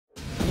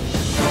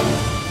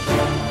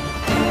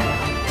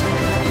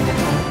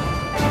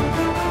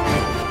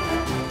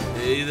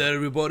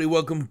Alright everybody,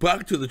 welcome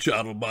back to the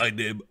channel. My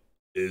name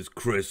is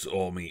Chris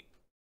Orme,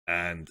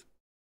 and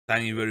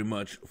thank you very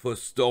much for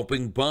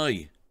stopping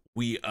by.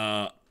 We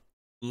are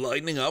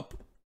lining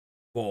up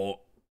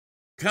for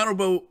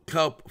Carabao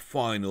Cup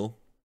final.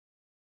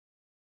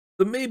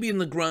 That maybe in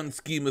the grand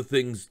scheme of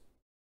things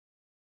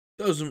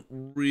doesn't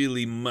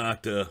really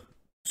matter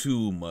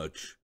too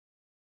much.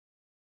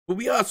 But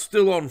we are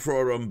still on for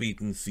our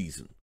unbeaten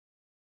season.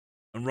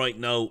 And right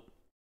now,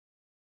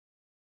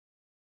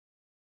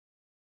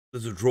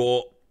 there's a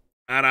draw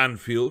at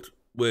Anfield,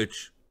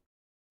 which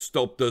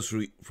stopped us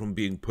from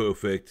being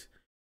perfect,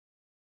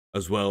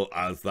 as well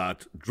as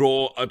that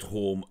draw at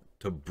home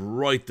to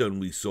Brighton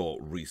we saw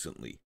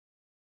recently.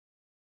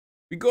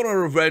 We got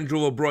our revenge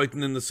over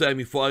Brighton in the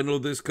semi-final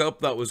of this cup.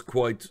 That was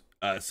quite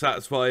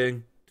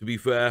satisfying, to be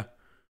fair.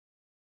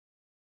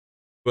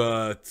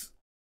 But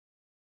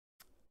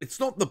it's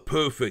not the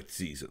perfect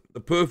season. The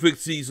perfect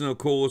season, of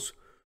course,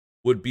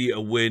 would be a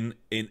win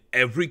in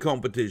every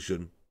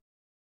competition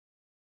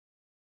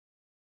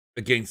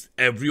against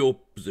every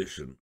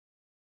opposition,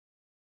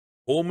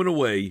 home and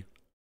away,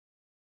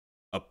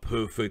 a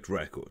perfect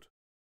record.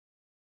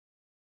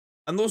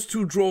 And those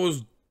two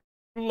draws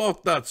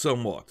blocked that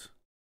somewhat.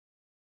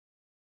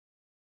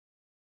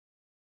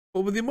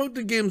 But with the amount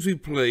of games we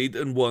played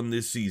and won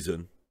this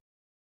season,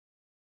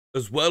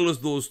 as well as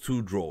those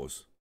two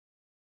draws,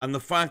 and the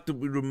fact that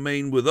we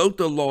remain without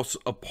a loss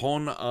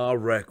upon our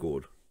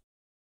record,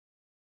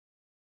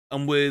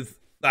 and with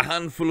the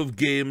handful of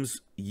games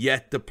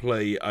yet to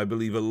play, I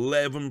believe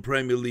 11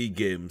 Premier League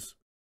games,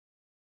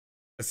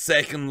 a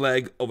second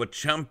leg of a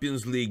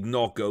Champions League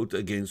knockout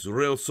against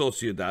Real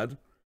Sociedad,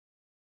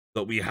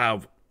 that we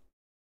have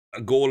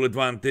a goal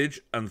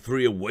advantage and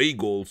 3 away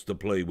goals to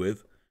play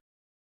with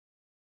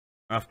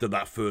after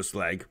that first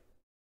leg.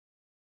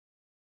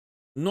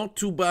 Not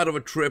too bad of a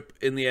trip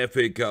in the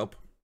FA Cup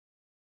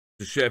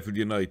to Sheffield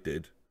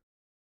United.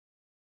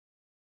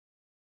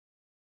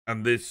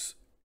 And this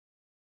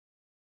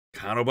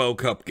Carabao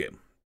Cup game.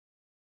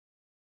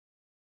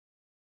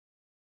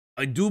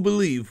 I do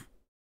believe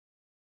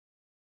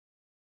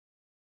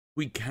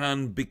we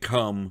can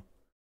become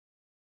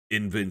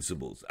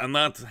invincibles, and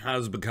that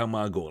has become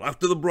our goal.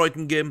 After the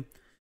Brighton game,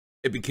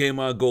 it became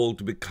our goal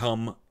to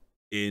become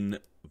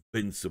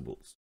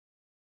invincibles.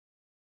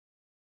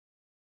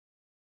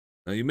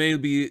 Now you may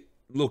be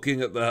looking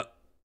at the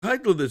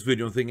title of this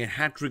video and thinking,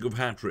 Hat-trick of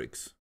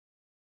Hat-tricks.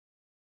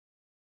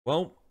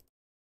 Well,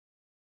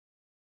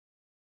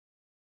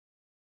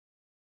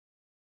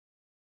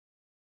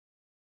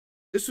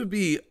 this would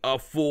be our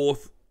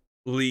 4th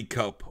League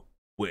Cup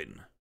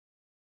win.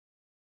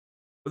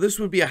 But this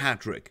would be a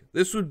hat-trick.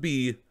 This would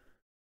be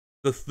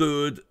the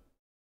 3rd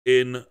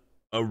in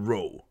a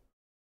row.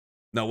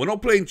 Now, we're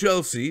not playing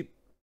Chelsea.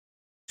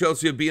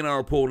 Chelsea have been our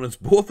opponents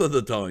both of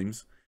the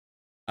times.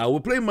 We're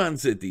playing Man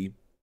City.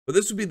 But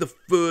this would be the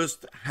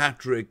first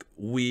hat-trick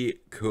we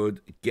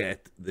could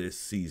get this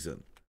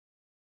season.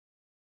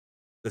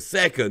 The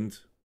second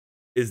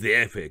is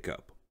the FA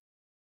Cup.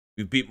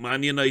 We've beat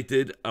Man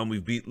United and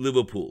we've beat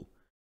Liverpool.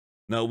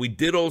 Now, we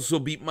did also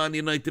beat Man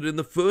United in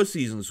the first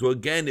season, so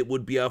again, it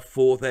would be our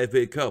 4th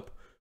FA Cup,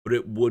 but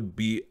it would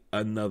be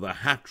another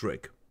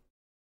hat-trick.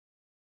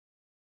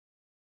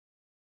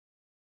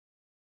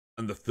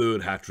 And the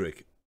 3rd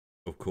hat-trick,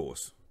 of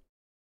course.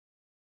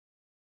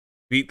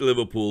 Beat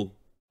Liverpool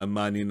and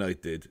Man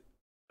United,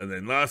 and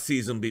then last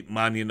season beat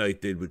Man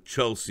United with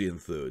Chelsea in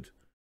 3rd.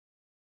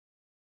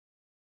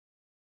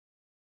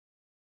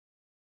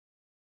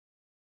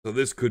 So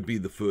this could be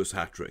the first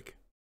hat-trick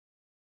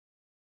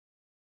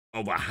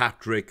of a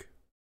hat-trick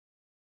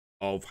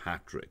of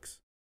hat-tricks.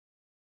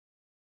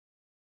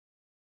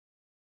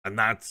 And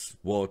that's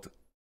what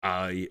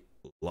I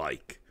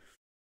like.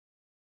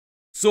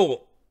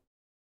 So,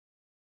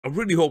 I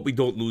really hope we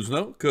don't lose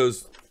now,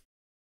 because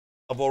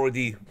I've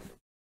already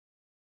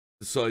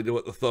decided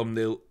what the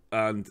thumbnail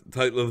and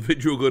title of the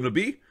video are going to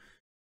be.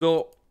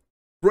 So,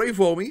 pray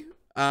for me.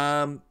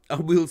 And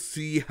we'll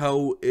see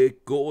how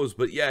it goes.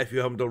 But yeah, if you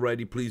haven't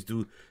already, please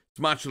do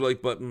smash the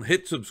like button,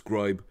 hit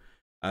subscribe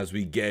as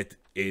we get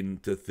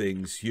into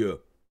things here.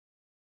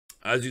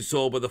 As you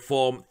saw by the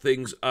form,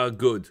 things are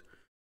good.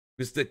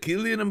 Mr.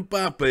 Kylian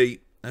Mbappe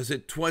has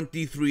hit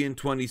 23 in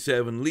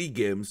 27 league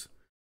games.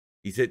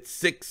 He's hit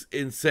 6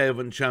 in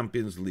 7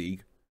 Champions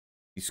League.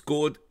 He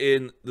scored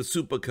in the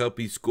Super Cup.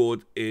 He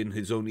scored in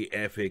his only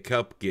FA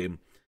Cup game.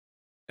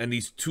 And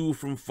he's 2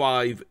 from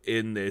 5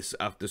 in this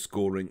after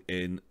scoring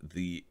in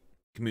the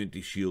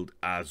Community Shield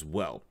as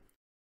well.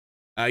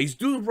 He's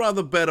doing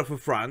rather better for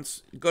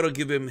France. You've got to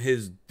give him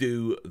his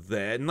due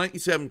there.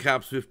 97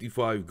 caps,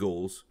 55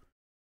 goals.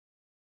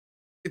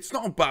 It's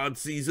not a bad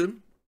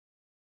season.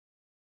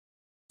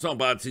 It's not a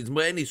bad season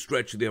by any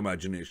stretch of the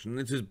imagination.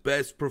 It's his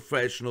best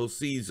professional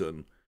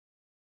season.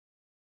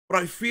 But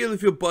I feel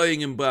if you're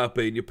buying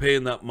Mbappe and you're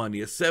paying that money,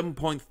 a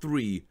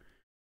 7.3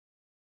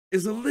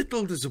 is a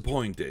little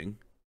disappointing.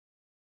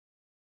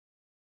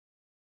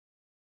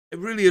 It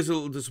really is a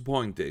little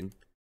disappointing.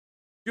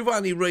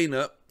 Giovanni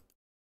Reina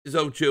is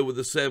out here with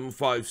a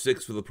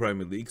 7.56 for the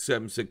Premier League,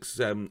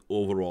 7.67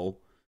 overall.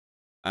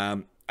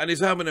 And he's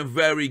having a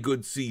very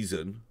good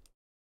season.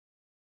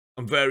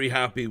 I'm very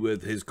happy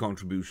with his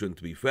contribution,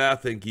 to be fair. I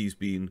think he's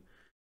been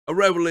a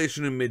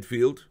revelation in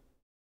midfield.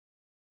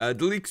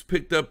 Delik's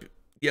picked up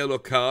yellow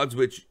cards,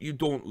 which you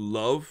don't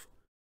love.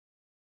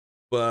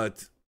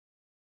 But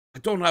I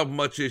don't have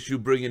much issue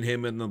bringing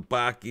him in the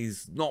back.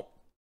 He's not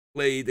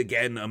played,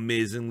 again,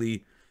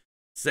 amazingly.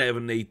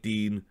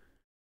 7-18.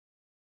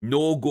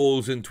 No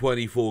goals in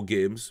 24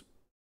 games.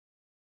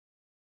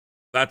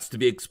 That's to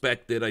be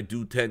expected. I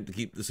do tend to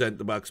keep the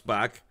centre-backs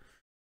back.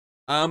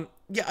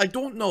 Yeah, I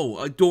don't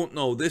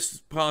know. This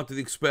is part of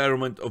the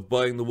experiment of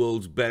buying the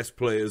world's best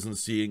players and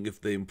seeing if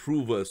they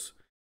improve us.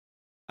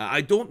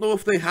 I don't know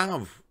if they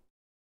have.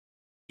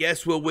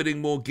 Yes, we're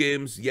winning more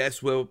games.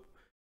 Yes, we're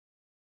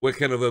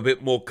kind of a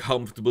bit more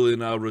comfortable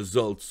in our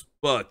results.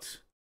 But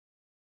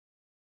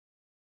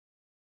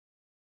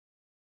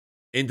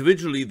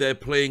individually, they're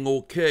playing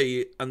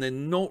okay, and they're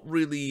not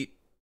really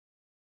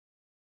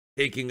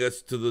taking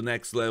us to the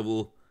next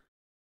level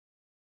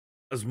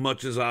as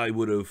much as I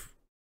would have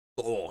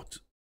thought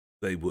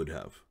they would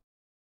have.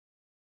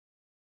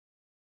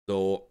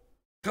 So,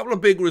 a couple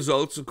of big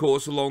results, of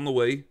course, along the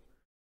way.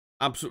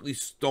 Absolutely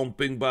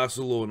stomping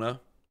Barcelona.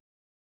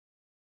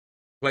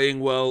 Playing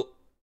well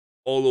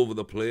all over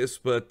the place,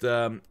 but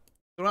there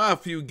are a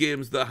few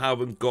games that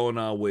haven't gone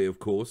our way, of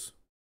course.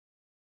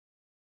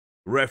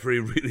 The referee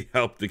really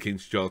helped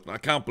against Charlton.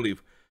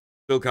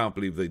 Still can't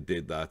believe they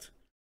did that.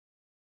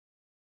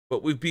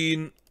 But we've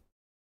been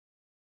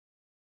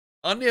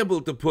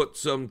unable to put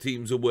some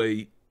teams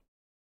away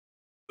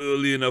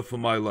early enough for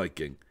my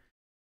liking.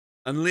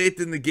 And late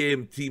in the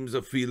game, teams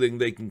are feeling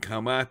they can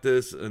come at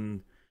us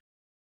and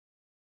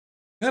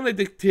kind of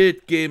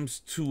dictate games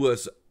to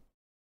us.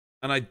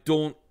 And I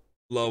don't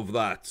love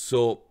that.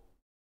 So,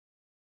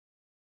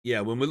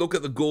 yeah, when we look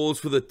at the goals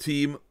for the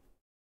team,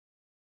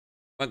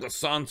 Michael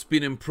Sant's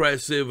been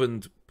impressive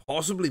and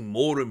possibly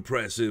more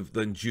impressive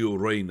than Gio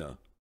Reyna.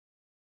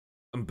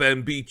 And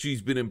Ben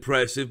Beachy's been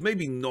impressive,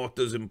 maybe not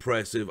as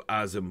impressive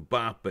as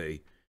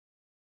Mbappe.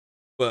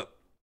 But,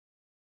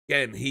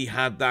 again, he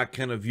had that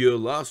kind of year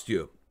last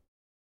year.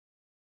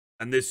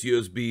 And this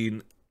year's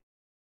been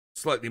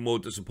slightly more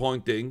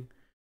disappointing.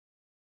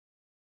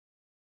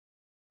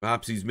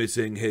 Perhaps he's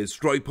missing his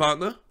strike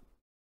partner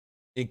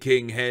in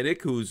King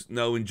Henrik, who's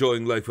now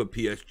enjoying life at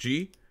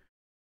PSG.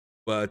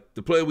 But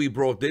the player we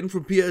brought in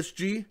from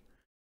PSG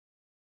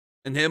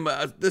and him,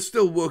 they're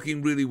still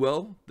working really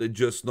well. They're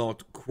just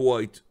not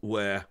quite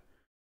where,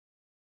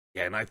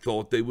 again, I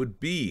thought they would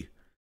be.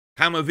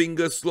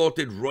 Camavinga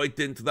slotted right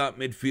into that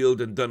midfield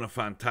and done a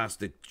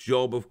fantastic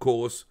job, of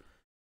course.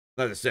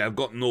 Like I say, I've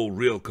got no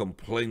real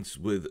complaints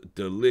with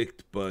De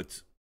Ligt,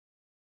 but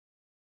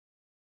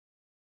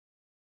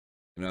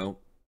you know,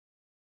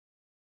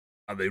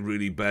 are they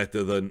really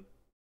better than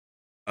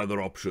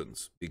other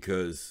options?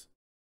 Because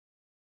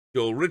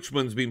Joel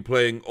Richmond's been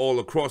playing all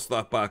across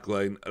that back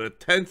line at a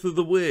tenth of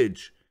the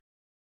wage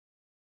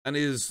and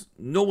is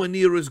nowhere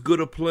near as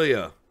good a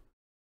player,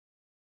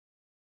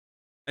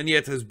 and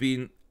yet has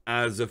been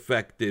as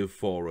effective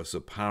for us,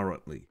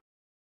 apparently.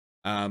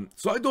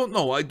 So I don't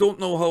know. I don't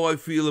know how I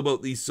feel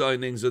about these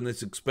signings and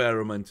this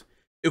experiment.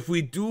 If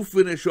we do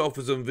finish off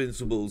as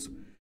Invincibles,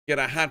 get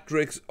a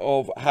hat-tricks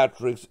of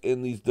hat-tricks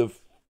in these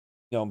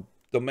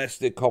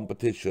domestic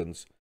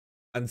competitions,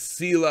 and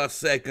seal our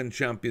second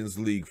Champions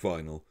League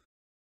final,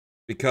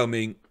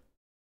 becoming,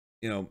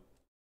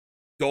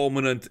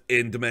 dominant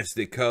in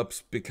domestic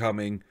cups,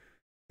 becoming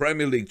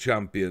Premier League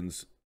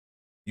champions,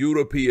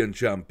 European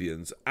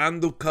champions,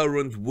 and the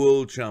current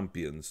world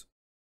champions,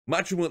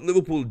 matching what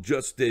Liverpool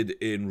just did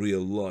in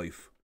real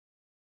life.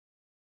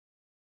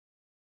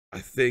 I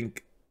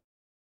think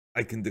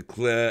I can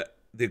declare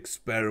the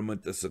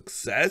experiment a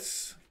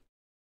success,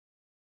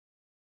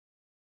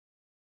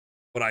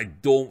 but I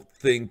don't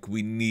think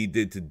we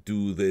needed to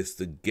do this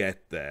to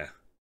get there,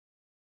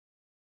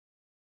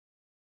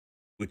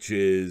 which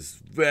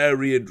is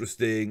very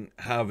interesting,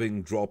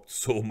 having dropped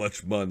so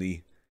much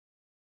money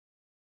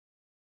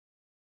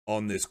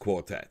on this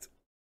quartet.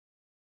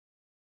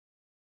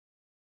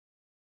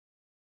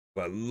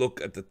 But look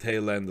at the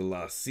tail end of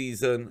last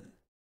season.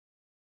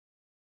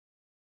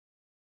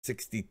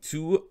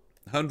 62,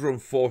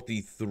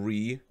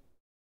 143,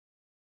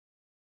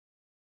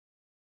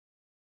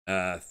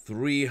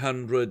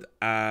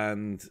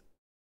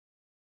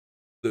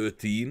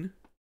 313,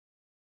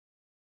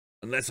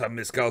 unless I'm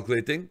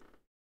miscalculating,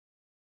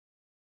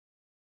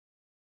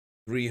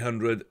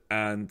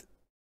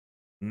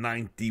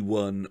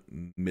 391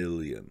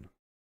 million.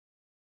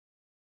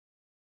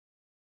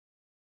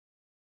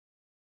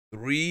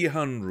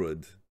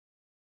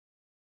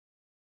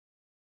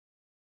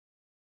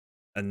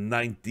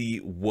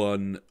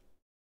 391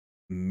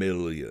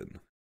 million.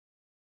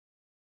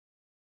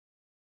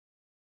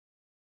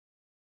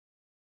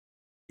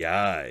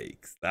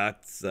 Yikes.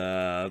 That's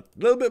a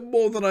little bit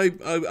more than I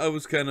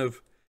was kind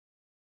of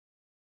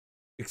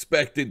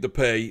expected to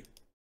pay.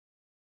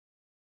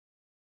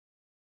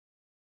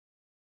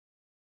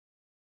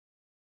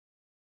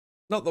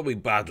 Not that we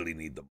badly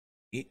need the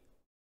money.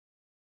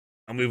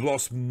 And we've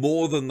lost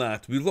more than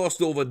that. We've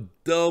lost over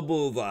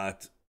double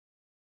that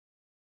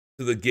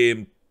to the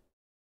game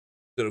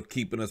that are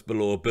keeping us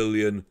below $1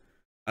 billion.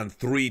 And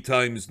 3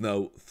 times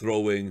now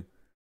throwing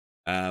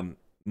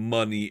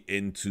money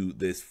into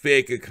this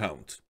fake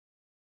account.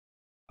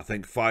 I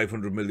think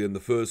 500 million the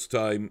first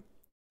time,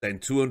 then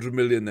 200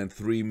 million, then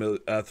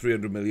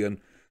 300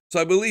 million.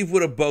 So I believe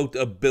we're about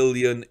 $1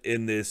 billion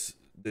in this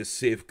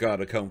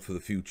safeguard account for the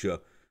future,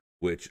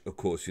 which of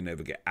course you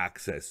never get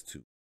access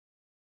to.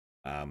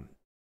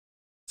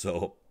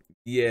 So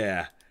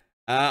yeah,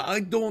 I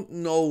don't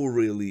know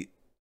really.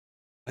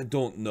 I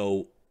don't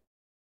know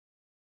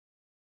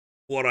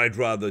what I'd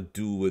rather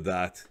do with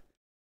that.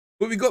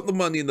 But we got the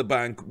money in the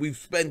bank. We've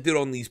spent it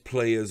on these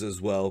players as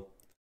well.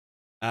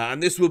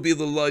 And this will be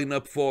the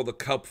lineup for the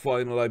cup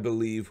final, I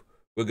believe.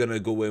 We're going to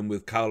go in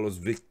with Carlos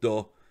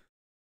Victor,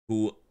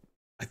 who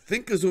I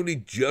think has only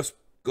just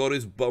got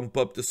his bump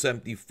up to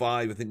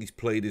 75. I think he's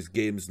played his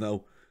games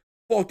now.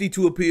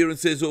 42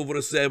 appearances, over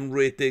a 7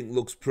 rating.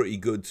 Looks pretty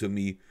good to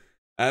me.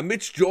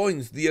 Mitch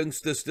Joins, the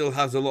youngster, still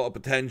has a lot of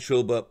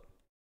potential, but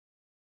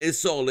is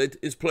solid,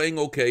 is playing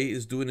okay,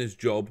 is doing his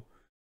job.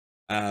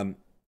 You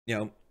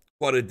know,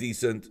 quite a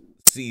decent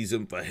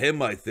season for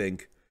him, I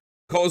think.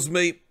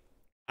 Cosme,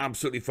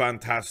 absolutely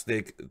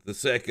fantastic. The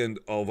second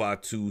of our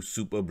 2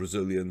 super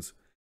Brazilians.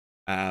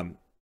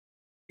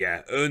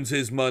 Yeah, earns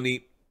his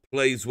money,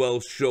 plays well,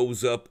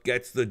 shows up,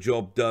 gets the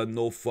job done,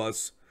 no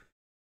fuss.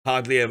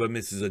 Hardly ever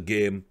misses a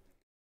game.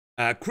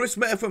 Chris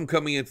Meffam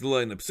coming into the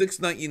lineup.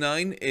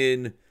 6.99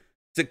 in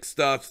 6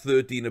 starts,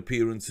 13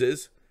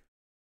 appearances.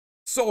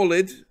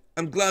 Solid.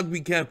 I'm glad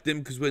we kept him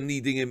because we're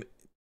needing him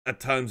at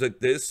times like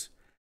this.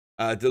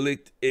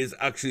 Delict is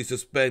actually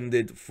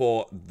suspended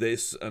for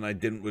this, and I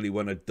didn't really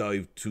want to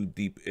dive too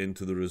deep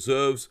into the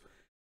reserves.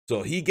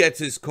 So he gets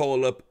his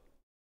call up.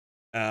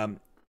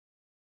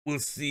 We'll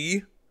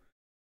see.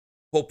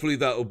 Hopefully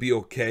that'll be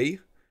okay.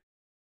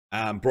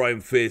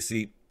 Brian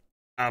Facey,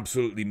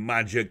 absolutely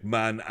magic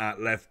man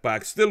at left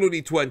back. Still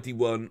only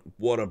 21.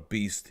 What a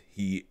beast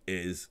he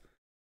is.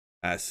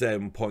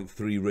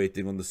 7.3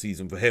 rating on the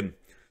season for him.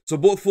 So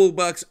both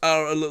fullbacks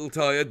are a little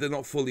tired. They're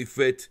not fully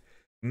fit.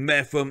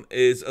 Meffam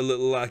is a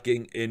little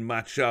lacking in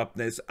match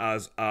sharpness,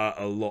 as are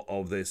a lot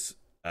of this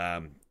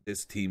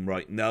team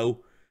right now.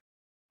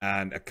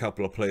 And a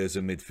couple of players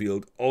in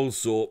midfield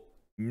also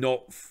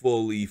not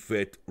fully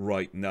fit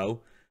right now.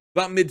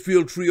 That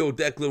midfield trio,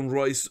 Declan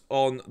Rice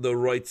on the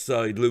right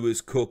side,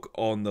 Lewis Cook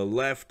on the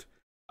left,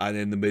 and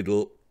in the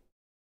middle,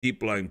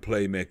 deep line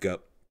playmaker,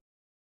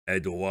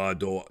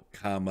 Eduardo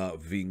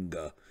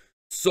Camavinga.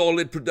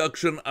 Solid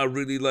production. I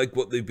really like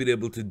what they've been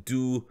able to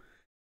do.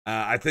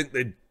 I think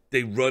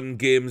they run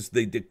games.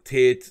 They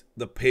dictate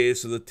the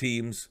pace of the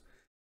teams.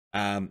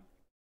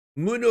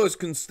 Munoz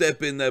can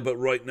step in there, but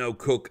right now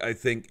Cook, I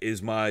think,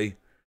 is my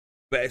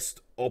best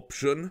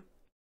option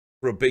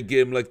for a big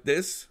game like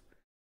this.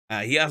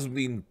 He hasn't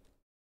been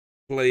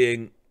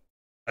playing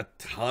a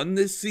ton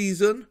this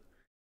season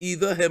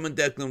either. Him and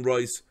Declan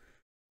Rice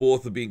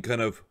both have been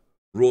kind of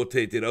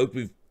rotated out.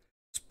 We've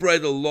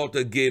spread a lot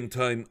of game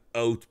time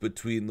out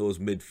between those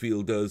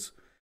midfielders.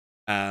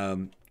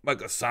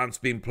 Michael Sant's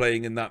been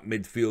playing in that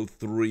midfield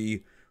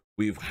 3.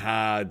 We've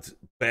had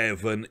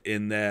Bevan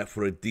in there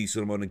for a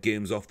decent amount of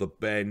games off the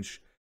bench.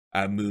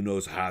 And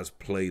Munoz has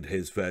played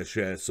his fair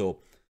share. So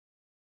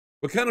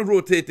we're kind of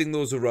rotating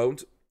those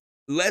around.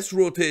 Less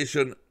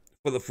rotation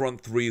for the front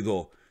 3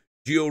 though.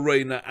 Gio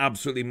Reyna,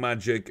 absolutely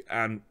magic.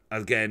 And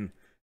again,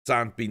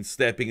 Sant been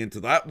stepping into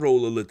that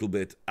role a little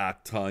bit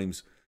at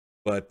times.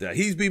 But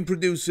he's been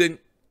producing,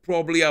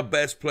 probably our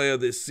best player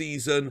this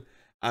season.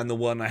 And the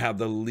one I have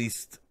the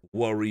least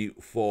worry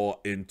for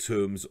in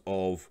terms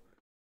of,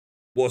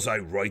 was I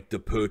right to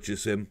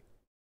purchase him?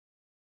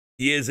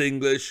 He is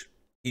English.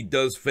 He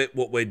does fit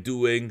what we're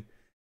doing.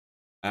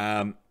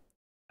 And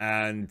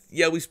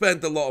yeah, we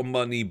spent a lot of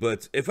money,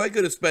 but if I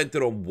could have spent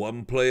it on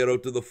one player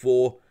out of the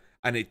 4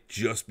 and it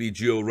just be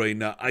Gio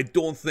Reyna, I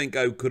don't think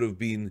I could have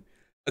been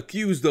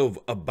accused of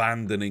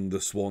abandoning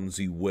the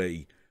Swansea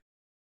way.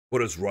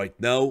 Whereas right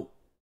now,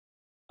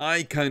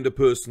 I kind of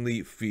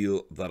personally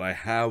feel that I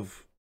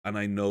have, and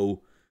I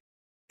know,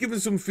 given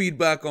some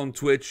feedback on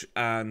Twitch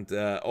and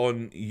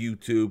on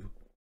YouTube,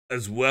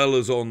 as well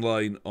as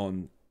online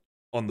on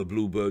the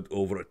Bluebird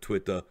over at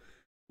Twitter,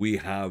 we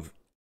have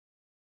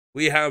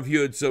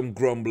heard some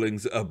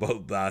grumblings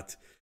about that.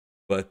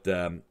 But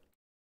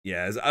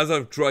yeah, as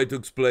I've tried to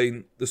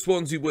explain, the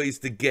Swansea way is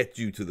to get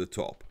you to the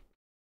top,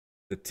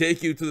 to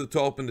take you to the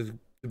top, and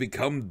to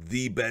become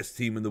the best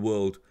team in the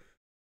world.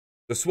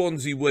 The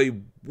Swansea way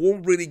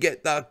won't really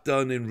get that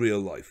done in real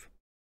life.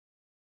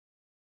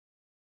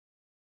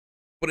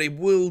 But it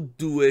will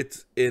do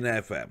it in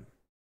FM.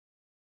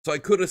 So I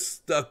could have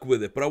stuck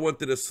with it, but I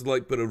wanted a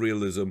slight bit of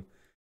realism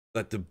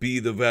that to be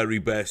the very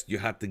best, you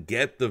had to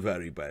get the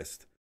very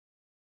best.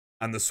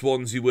 And the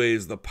Swansea way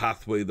is the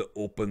pathway that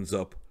opens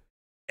up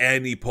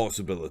any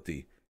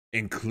possibility,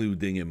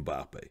 including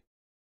Mbappe.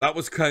 That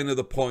was kind of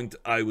the point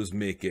I was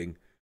making.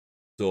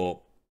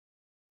 So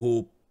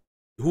who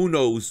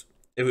knows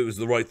if it was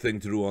the right thing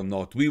to do or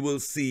not. We will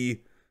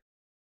see.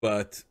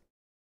 But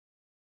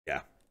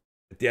yeah,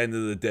 at the end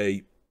of the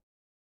day,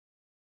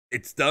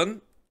 it's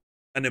done.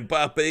 And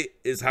Mbappe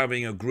is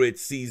having a great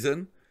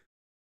season.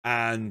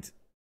 And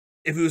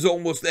if it was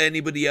almost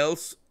anybody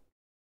else,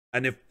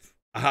 and if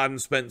I hadn't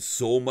spent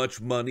so much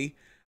money,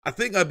 I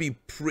think I'd be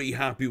pretty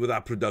happy with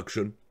that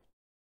production.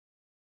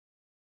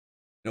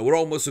 You know, we're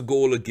almost a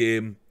goal a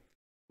game.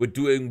 We're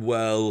doing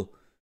well.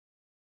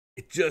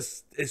 It's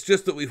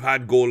just that we've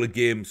had goal a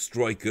game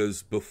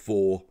strikers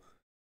before,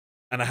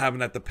 and I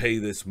haven't had to pay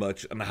this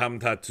much, and I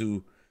haven't had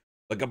to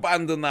like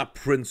abandon that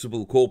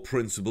core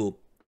principle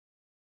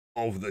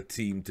of the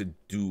team to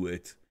do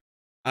it.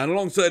 And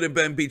alongside him,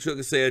 Ben Beach, like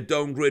I say, a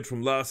downgrade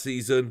from last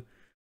season,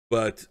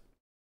 but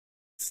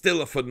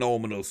still a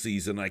phenomenal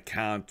season. I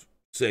can't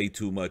say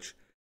too much.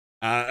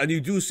 And you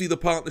do see the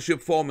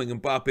partnership forming,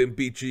 Mbappe and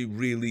Beachy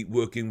really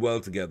working well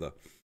together.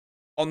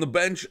 On the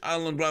bench,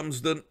 Alan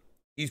Ramsden,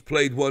 he's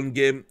played one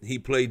game. He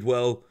played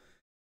well.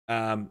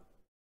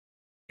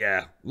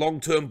 Yeah,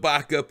 long-term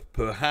backup,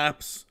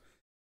 perhaps.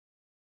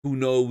 Who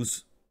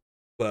knows?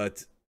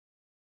 But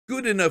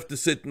good enough to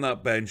sit on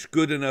that bench.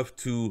 Good enough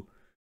to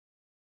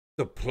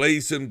play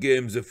some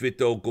games if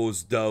it all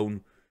goes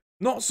down.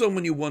 Not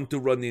someone you want to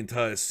run the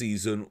entire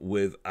season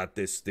with at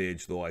this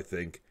stage, though, I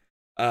think.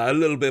 A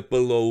little bit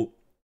below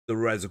the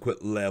Rezaquit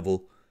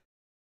level.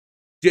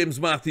 James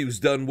Matthews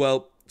done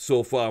well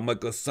so far.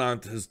 Michael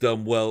Sant has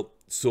done well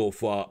so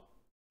far.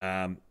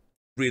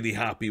 Really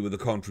happy with the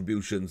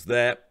contributions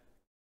there.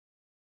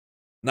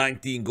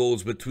 19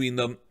 goals between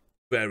them.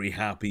 Very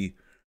happy.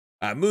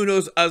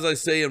 Munoz, as I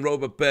say, and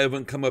Robert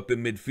Bevan come up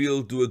in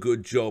midfield. Do a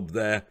good job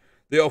there.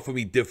 They offer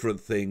me different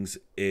things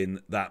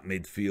in that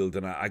midfield.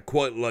 And I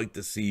quite like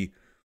to see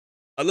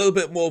a little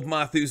bit more of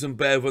Matthews and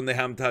Bevan. They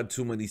haven't had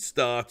too many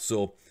starts.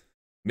 So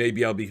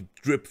maybe I'll be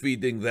drip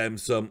feeding them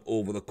some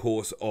over the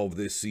course of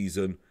this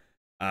season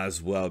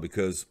as well.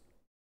 Because,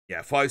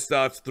 yeah, 5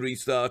 starts, 3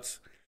 starts.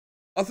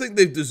 I think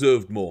they've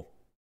deserved more.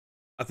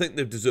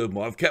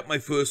 I've kept my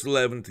first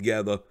 11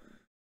 together,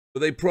 but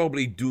they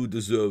probably do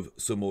deserve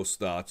some more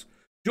starts.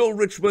 Joel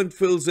Richmond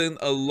fills in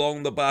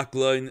along the back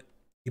line.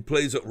 He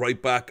plays at right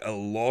back a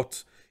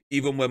lot,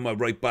 even when my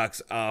right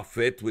backs are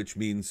fit, which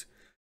means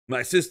my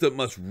assistant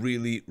must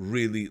really,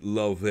 really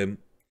love him.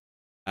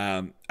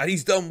 And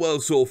he's done well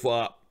so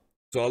far,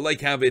 so I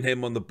like having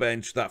him on the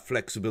bench. That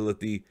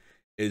flexibility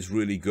is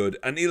really good.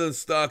 And Elan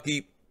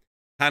Starkey,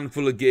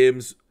 handful of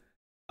games,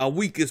 our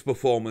weakest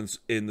performance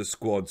in the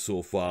squad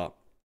so far.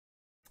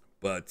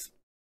 But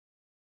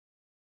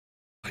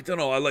I don't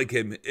know, I like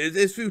him.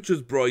 His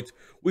future's bright.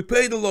 We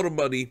paid a lot of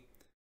money,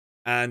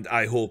 and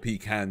I hope he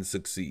can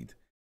succeed.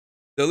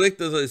 De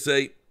Ligt, as I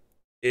say,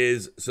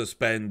 is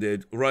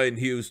suspended. Ryan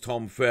Hughes,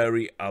 Tom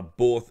Ferry are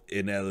both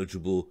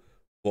ineligible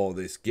for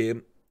this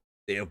game.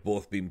 They have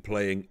both been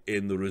playing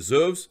in the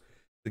reserves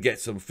to get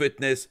some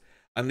fitness.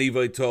 And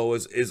Levi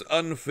Towers is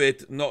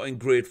unfit, not in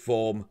great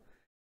form,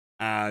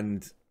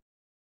 and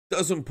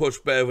doesn't push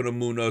Bevan and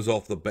Munoz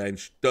off the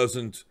bench.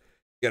 Doesn't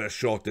get a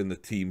shot in the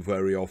team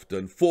very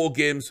often. 4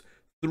 games,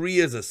 3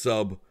 as a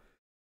sub.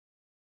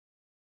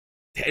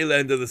 Tail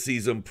end of the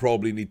season,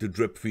 probably need to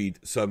drip feed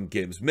some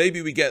games.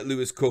 Maybe we get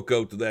Lewis Cook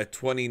out there,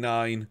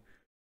 29.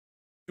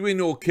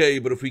 Doing okay,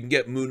 but if we can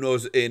get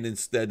Munoz in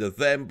instead of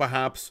them,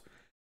 perhaps.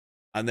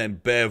 And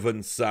then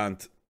Bevan,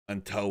 Sant,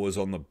 and Towers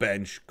on the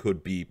bench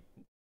could be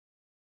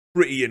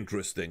pretty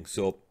interesting.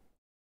 So,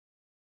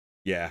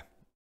 yeah.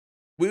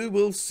 We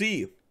will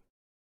see.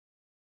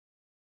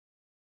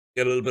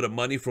 Get a little bit of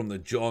money from the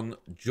John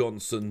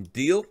Johnson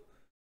deal.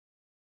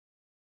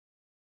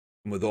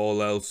 With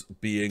all else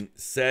being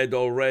said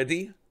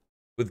already,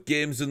 with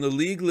games in the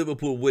league,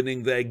 Liverpool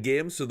winning their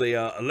game, so they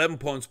are 11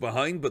 points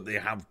behind, but they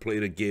have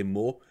played a game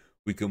more.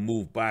 We can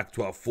move back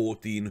to our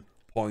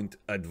 14-point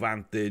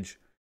advantage.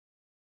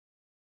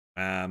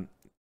 Man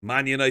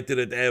United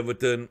at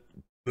Everton,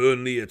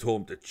 Burnley at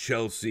home to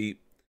Chelsea.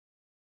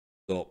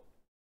 So,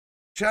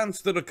 chance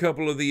that a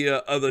couple of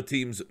the other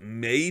teams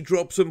may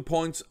drop some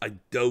points. I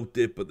doubt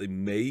it, but they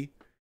may.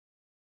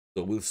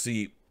 So we'll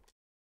see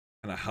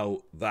kind of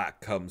how that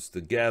comes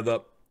together.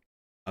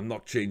 I'm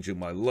not changing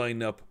my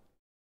lineup.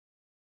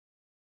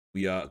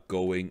 We are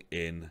going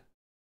in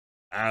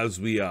as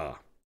we are.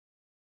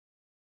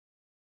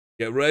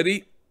 Get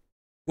ready.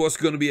 What's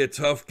going to be a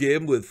tough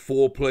game with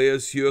 4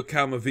 players here.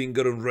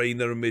 Camavinga and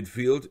Reina in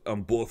midfield.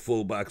 And both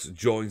fullbacks,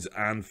 Joins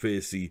and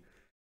Facey,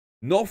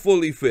 not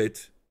fully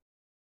fit.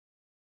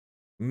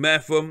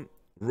 Meffam,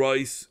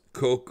 Rice,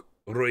 Cook,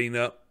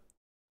 Reina,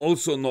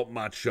 also not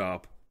match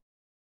sharp.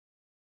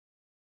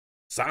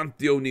 Sant,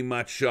 the only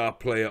match sharp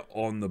player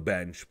on the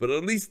bench, but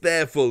at least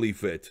they're fully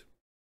fit.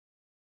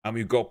 And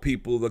we've got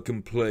people that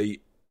can play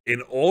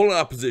in all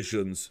our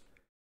positions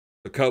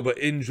to cover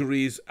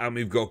injuries, and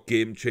we've got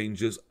game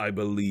changers, I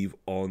believe,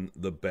 on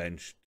the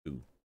bench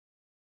too.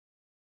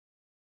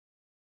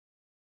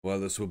 Well,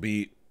 this will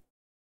be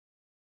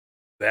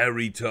a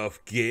very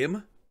tough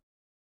game.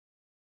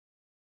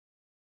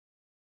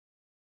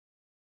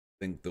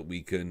 I think that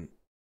we can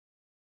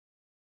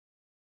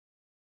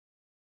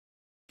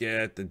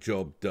get the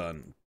job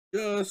done.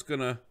 Just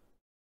gonna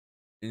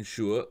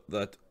ensure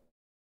that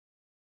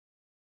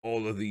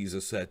all of these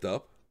are set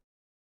up.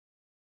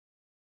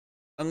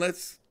 And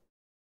let's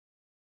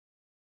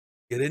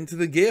get into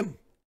the game.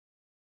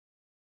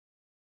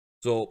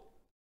 So,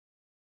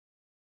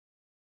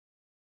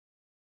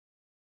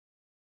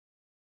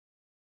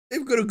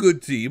 they've got a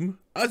good team.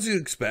 As you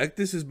expect,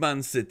 this is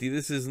Man City.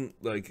 This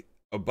isn't like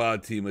a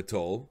bad team at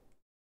all.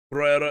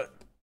 Pereira,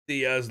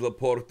 Diaz,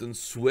 Laporte, and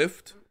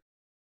Swift.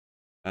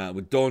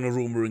 With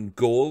Donnarumma in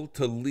goal.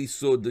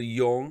 Tolisso, De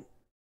Jong,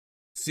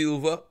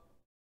 Silva,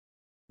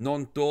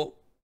 Nonto,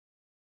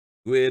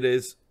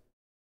 Guedes,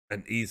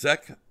 and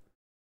Isak.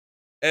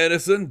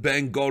 Edison,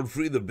 Ben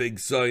Godfrey, the big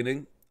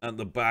signing, at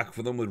the back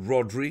for them with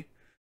Rodri.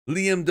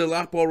 Liam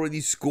Delap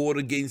already scored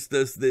against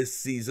us this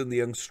season, the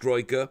young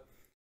striker.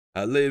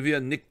 Olivia,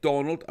 Nick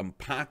Donald, and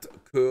Pat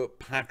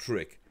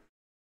Kirkpatrick.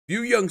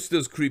 Few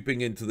youngsters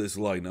creeping into this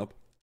lineup.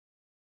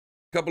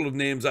 A couple of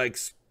names I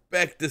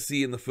expect to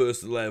see in the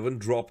first 11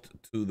 dropped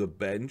to the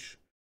bench.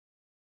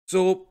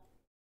 So,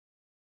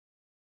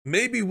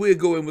 maybe we're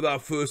going with our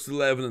first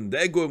 11 and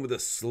they're going with a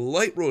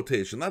slight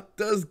rotation. That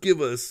does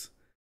give us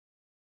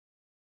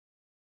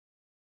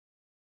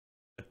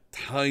a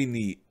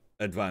tiny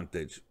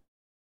advantage.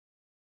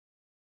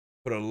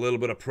 Put a little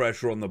bit of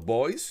pressure on the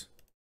boys.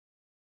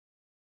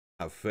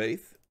 Have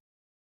faith.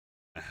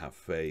 I have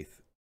faith.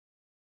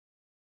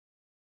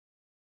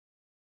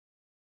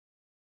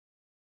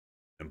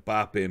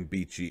 Mbappe and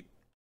Beachy.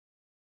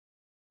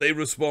 They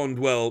respond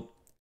well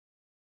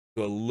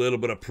to a little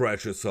bit of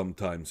pressure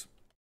sometimes.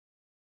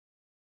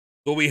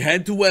 So we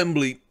head to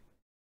Wembley.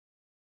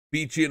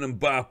 Beachy and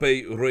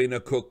Mbappe,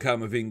 Reina, Cook,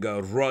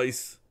 Camavinga,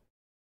 Rice.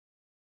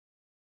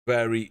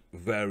 Very,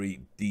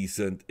 very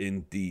decent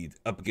indeed.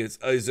 Up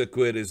against Isaac,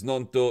 Guedes,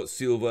 Nonto,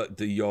 Silva,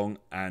 De Jong,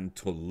 and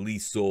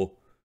Tolisso.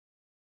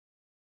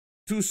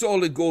 Two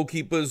solid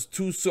goalkeepers,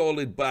 two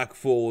solid back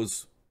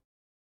fours.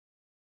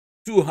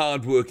 Two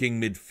hard-working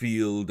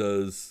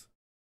midfielders.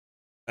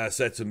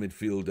 Sets of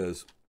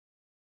midfielders.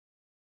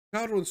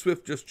 Carter and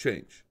Swift just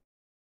change.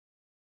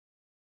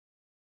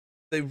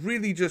 They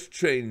really just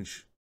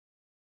change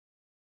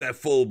their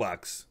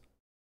fullbacks.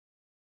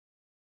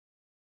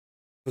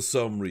 For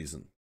some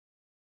reason.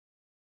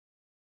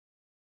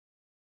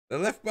 The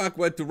left back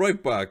went to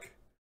right back.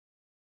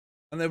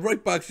 And the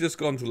right back's just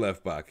gone to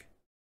left back.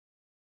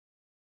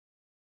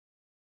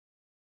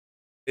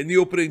 In the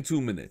opening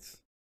 2 minutes.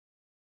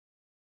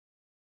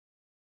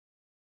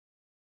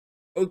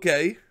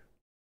 Okay.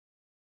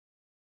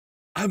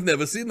 I've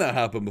never seen that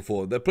happen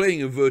before. They're playing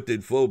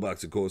inverted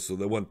fullbacks, of course, so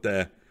they want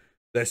their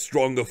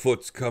stronger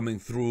foots coming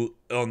through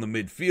on the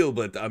midfield.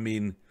 But, I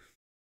mean,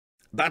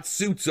 that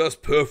suits us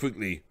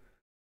perfectly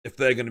if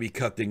they're going to be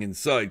cutting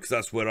inside, because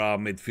that's where our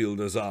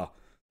midfielders are.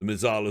 The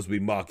Mizzalas will be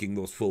marking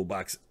those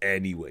fullbacks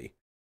anyway.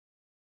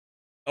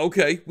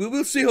 Okay,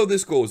 we'll see how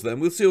this goes then.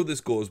 We'll see how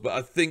this goes, but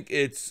I think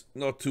it's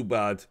not too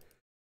bad.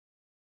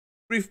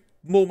 Brief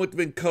moment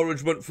of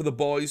encouragement for the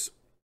boys.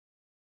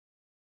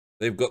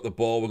 They've got the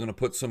ball. We're going to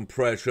put some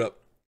pressure.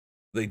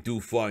 They do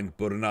find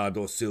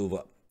Bernardo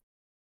Silva.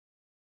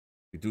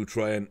 We do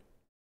try and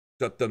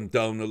shut them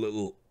down a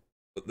little,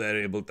 but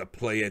they're able to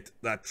play it.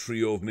 That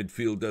trio of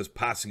midfielders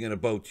passing it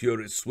about.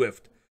 Here is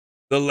Swift,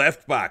 the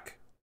left back.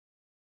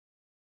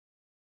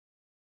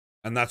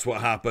 And that's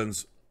what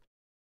happens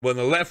when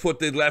the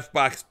left-footed left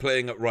back's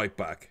playing at right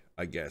back,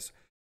 I guess.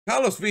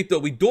 Carlos Vito,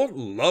 we don't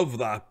love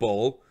that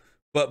ball,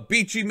 but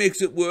Beachy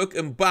makes it work.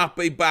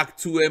 Mbappe back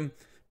to him.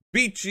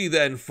 Beachy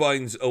then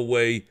finds a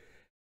way.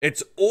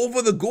 It's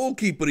over the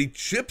goalkeeper. He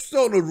chips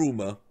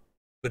Donnarumma,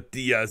 but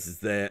Diaz is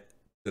there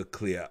to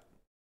clear.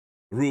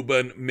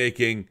 Ruben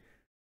making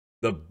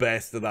the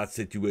best of that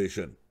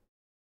situation.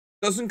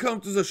 Doesn't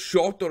count as a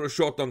shot or a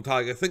shot on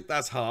target. I think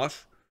that's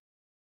harsh.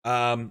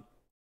 And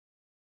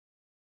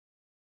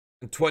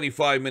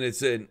 25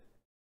 minutes in,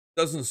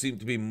 doesn't seem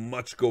to be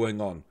much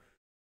going on.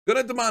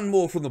 Gonna demand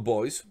more from the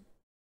boys.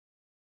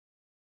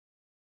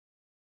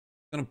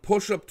 Gonna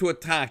push up to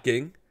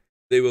attacking.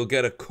 They will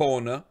get a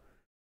corner.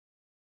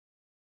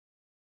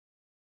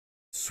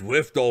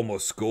 Swift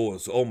almost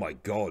scores. Oh my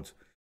God.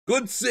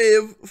 Good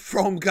save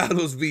from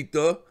Carlos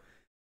Vito.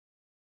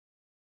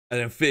 And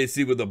then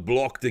Facey with a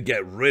block to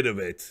get rid of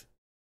it.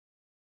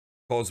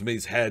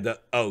 Cosme's header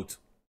out.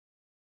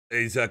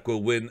 Isaac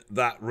will win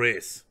that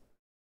race.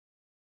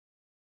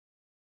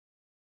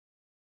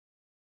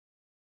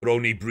 But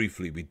only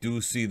briefly. We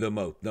do see them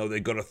out. Now they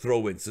got to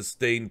throw in.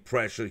 Sustained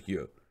pressure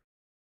here.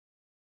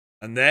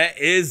 And there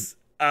is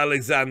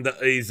Alexander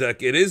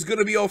Isak. It is going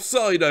to be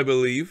offside, I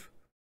believe.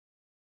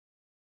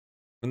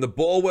 And the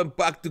ball went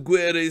back to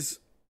Guedes.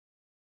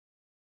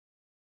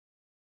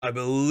 I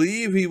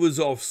believe he was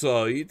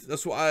offside.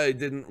 That's why I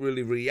didn't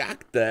really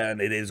react there. And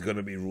it is going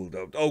to be ruled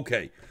out.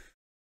 Okay.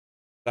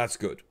 That's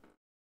good.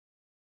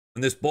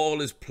 And this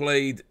ball is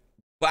played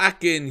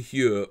back in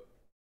here.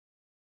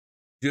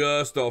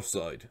 Just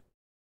offside.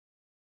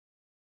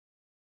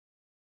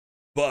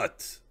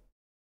 But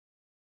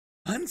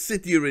Man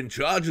City are in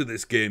charge of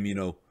this game, you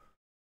know.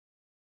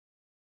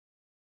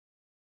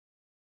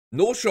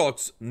 No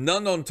shots,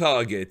 none on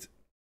target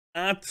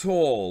at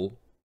all.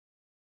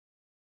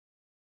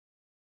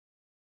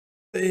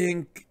 I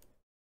think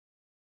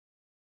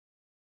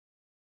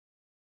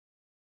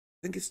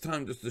it's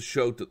time just to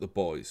shout at the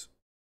boys.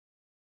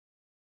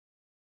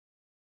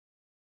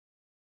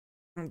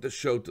 Time to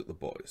shout at the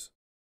boys.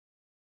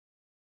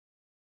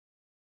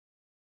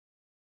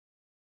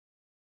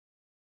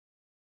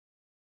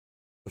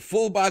 The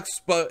fullback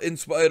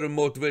inspired and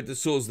motivated,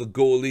 so is the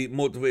goalie.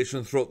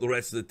 Motivation throughout the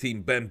rest of the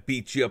team. Ben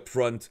Beachy up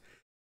front.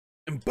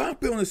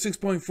 Mbappe on a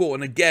 6.4.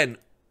 And again,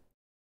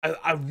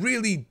 I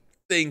really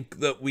think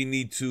that we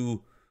need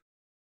to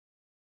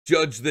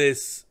judge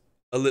this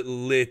a little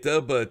later,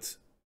 but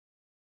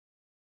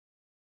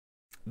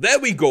there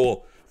we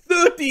go.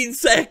 13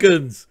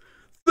 seconds.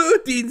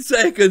 13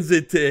 seconds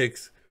it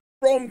takes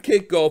from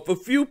kickoff. A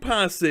few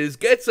passes,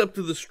 gets up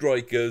to the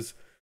strikers.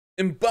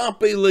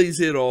 Mbappe lays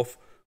it off.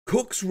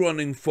 Cook's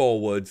running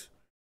forward.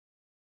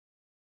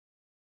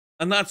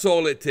 And that's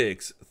all it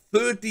takes.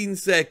 13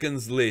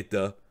 seconds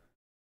later.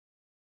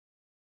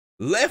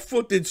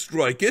 Left-footed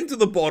strike into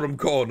the bottom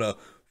corner.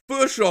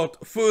 First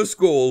shot, first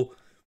goal.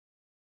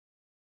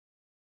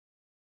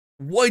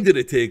 Why did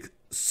it take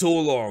so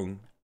long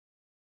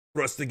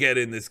for us to get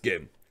in this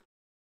game?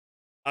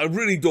 I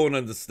really don't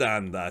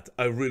understand that.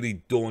 I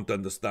really don't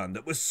understand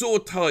that. We're so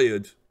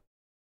tired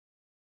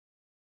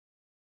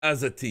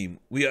as a team.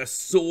 We are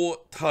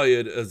so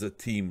tired as a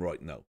team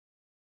right now.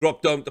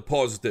 Drop down to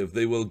positive.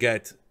 They will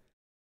get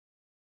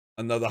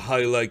another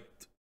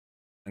highlight.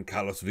 And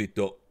Carlos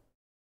Vito.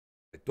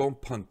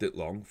 Don't punt it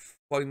long.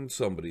 Find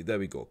somebody. There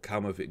we go.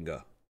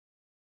 Camavinga.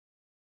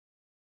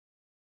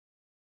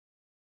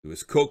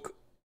 Lewis Cook.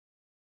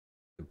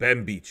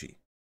 Ben Beachy.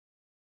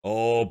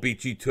 Oh,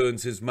 Beachy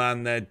turns his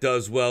man there.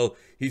 Does well.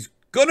 He's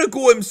gonna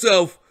go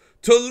himself.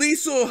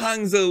 Tolisso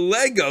hangs a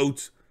leg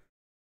out.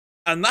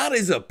 And that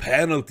is a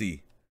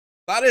penalty.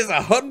 That is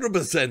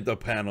 100% a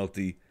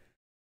penalty.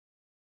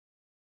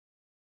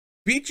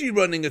 Beachy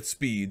running at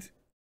speed.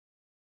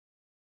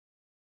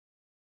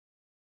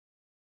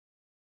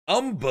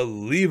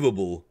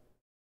 Unbelievable.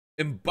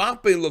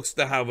 Mbappe looks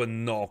to have a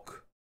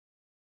knock.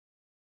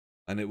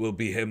 And it will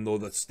be him, though,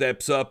 that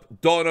steps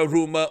up.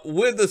 Donnarumma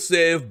with the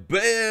save.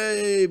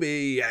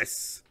 Baby,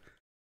 yes.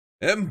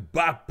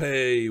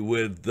 Mbappe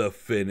with the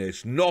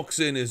finish. Knocks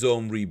in his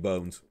own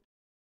rebound.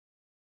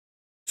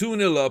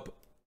 2-0 up.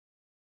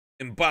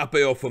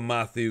 Mbappe off of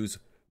Matthews.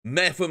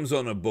 Meffam's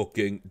on a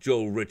booking.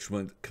 Joel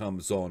Richmond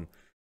comes on.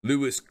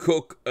 Lewis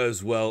Cook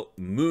as well.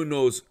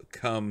 Munoz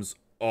comes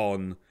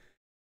on.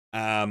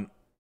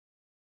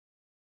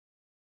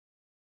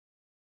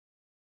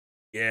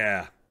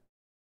 Yeah.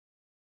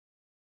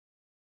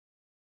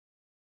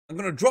 I'm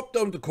going to drop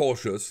down to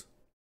cautious.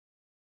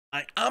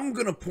 I am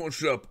going to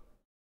push up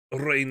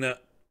Reina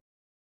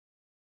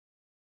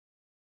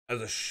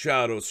as a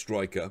shadow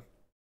striker.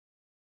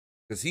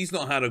 Because he's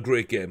not had a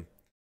great game.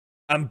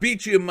 And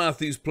Beachy and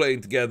Matthews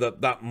playing together,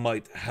 that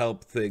might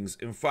help things.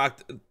 In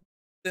fact,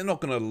 they're not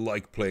going to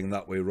like playing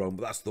that way around,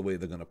 but that's the way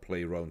they're going to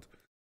play around.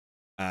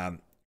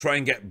 Try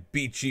and get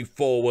Beachy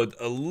forward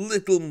a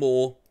little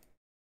more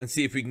and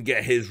see if we can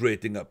get his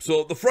rating up.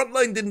 So the front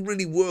line didn't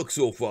really work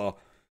so far.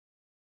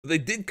 But they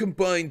did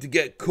combine to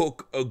get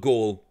Cook a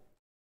goal.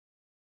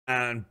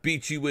 And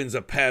Beachy wins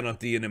a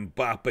penalty and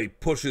Mbappe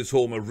pushes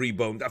home a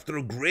rebound after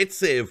a great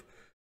save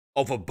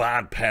of a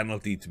bad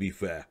penalty, to be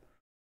fair.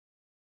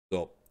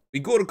 So we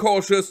go to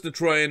cautious to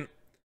try and,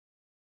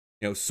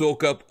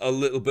 soak up a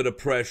little bit of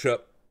pressure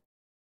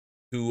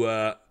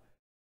to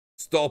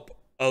stop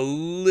a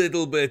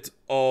little bit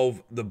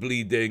of the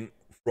bleeding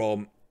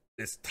from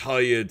this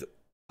tired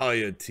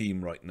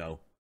team right now.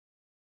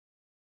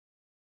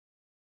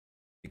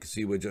 You can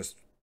see we're just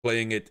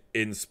playing it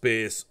in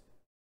space,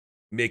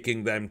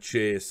 making them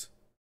chase.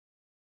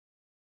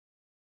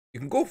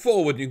 You can go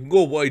forward, you can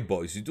go wide,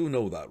 boys. You do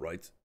know that,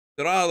 right?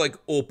 There are, like,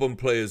 open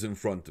players in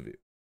front of you.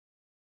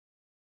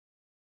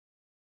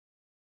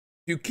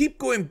 If you keep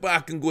going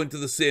back and going to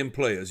the same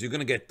players, you're going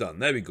to get done.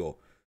 There we go.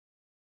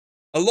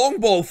 A long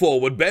ball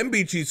forward. Ben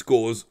Beachy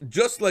scores.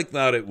 Just like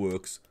that, it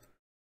works.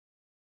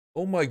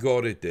 Oh my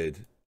god, it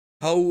did.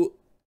 How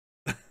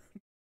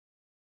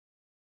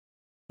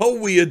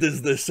weird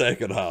is this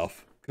second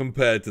half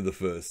compared to the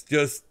first?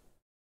 Just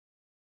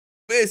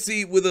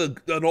Messi with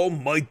an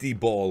almighty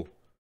ball.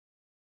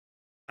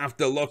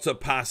 After lots of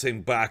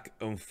passing back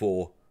and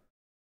forth.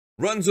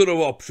 Runs out of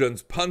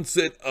options. Punts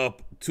it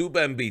up to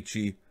Ben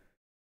Beachy.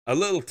 A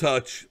little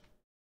touch.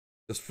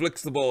 Just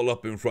flicks the ball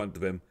up in front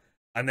of him.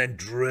 And then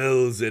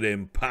drills it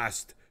in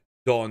past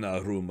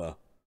Donnarumma.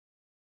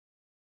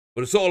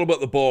 But it's all about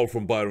the ball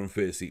from Byron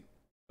Facey.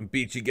 And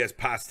Beachy gets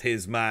past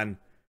his man.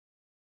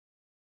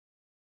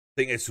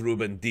 I think it's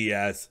Ruben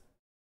Diaz.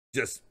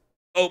 Just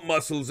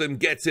outmuscles him,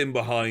 gets in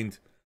behind.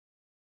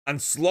 And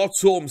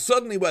slots home.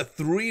 Suddenly we're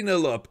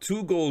 3-0 up.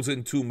 2 goals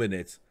in 2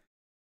 minutes.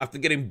 After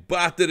getting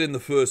battered in the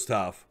first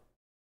half.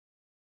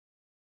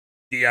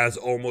 Diaz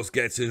almost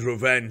gets his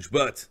revenge.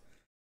 But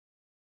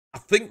I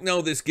think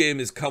now this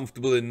game is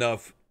comfortable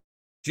enough.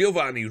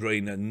 Giovanni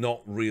Reina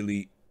not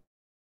really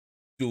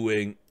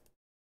doing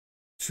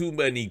too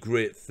many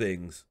great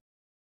things.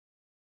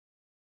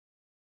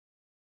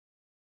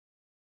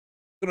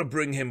 I'm going to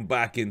bring him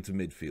back into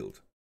midfield.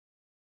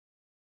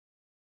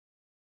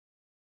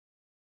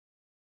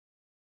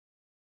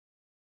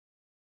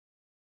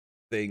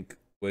 I think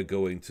we're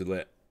going to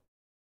let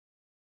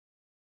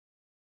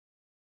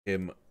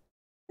him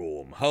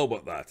roam. How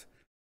about that?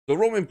 The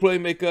roaming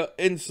playmaker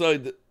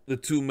inside the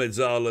two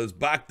Mezzalas,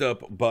 backed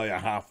up by a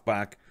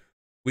halfback.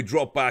 We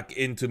drop back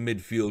into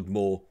midfield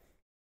more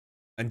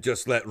and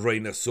just let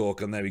Reina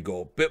soak, and there we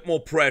go. Bit more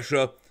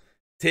pressure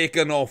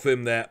taken off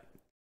him there.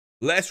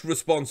 Less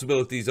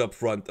responsibilities up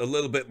front, a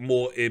little bit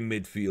more in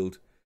midfield,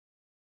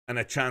 and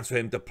a chance for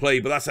him to play.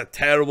 But that's a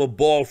terrible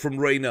ball from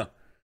Reina.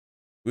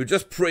 We were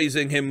just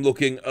praising him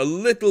looking a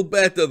little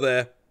better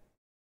there.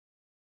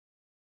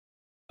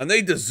 And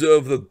they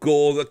deserve the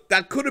goal.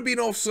 That could have been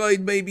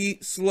offside, maybe,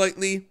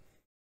 slightly.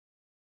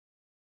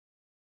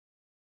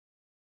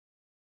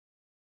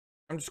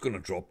 I'm just going to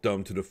drop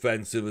down to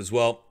defensive as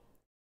well.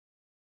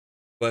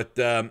 But,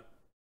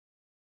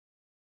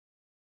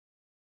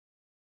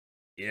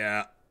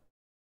 yeah.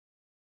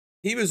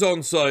 He was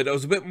onside. I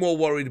was a bit more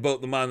worried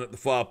about the man at the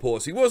far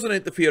post. He wasn't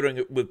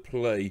interfering with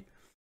play.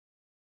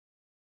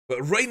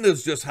 But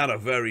Reina's just had a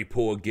very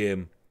poor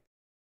game.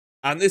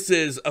 And this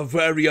is a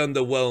very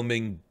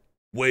underwhelming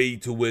way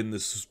to win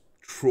this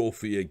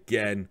trophy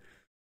again.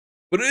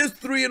 But it is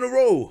 3 in a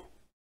row.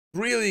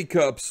 3 League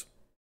Cups.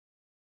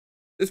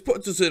 This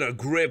puts us in a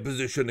great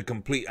position to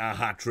complete our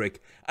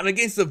hat-trick. And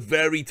against a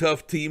very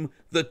tough team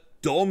that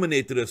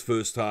dominated us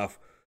first half,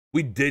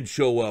 we did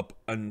show up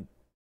and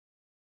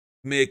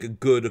make a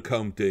good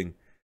accounting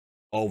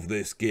of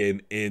this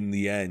game in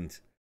the end.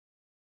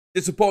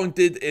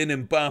 Disappointed in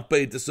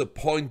Mbappe,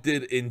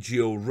 disappointed in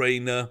Gio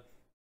Reyna.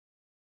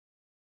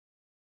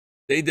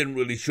 They didn't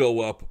really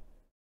show up.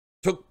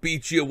 Took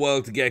Beachy a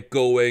while to get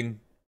going.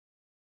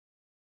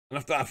 And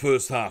after that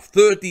first half,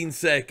 13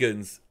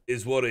 seconds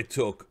is what it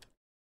took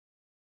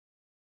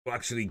to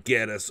actually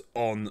get us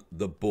on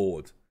the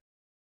board.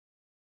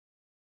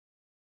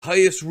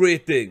 Highest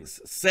ratings,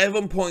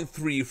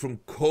 7.3 from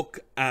Cook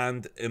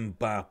and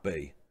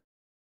Mbappe.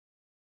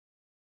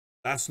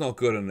 That's not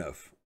good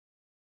enough.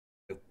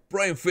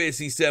 Brian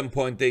Facey,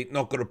 7.8,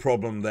 not got a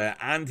problem there,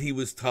 and he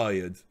was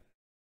tired.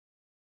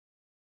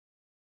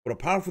 But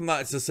apart from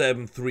that, it's the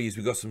 7.3s.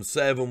 We got some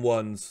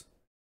 7.1s.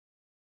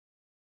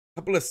 A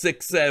couple of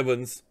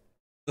 6.7s.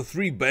 The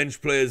 3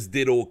 bench players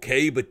did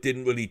okay, but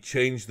didn't really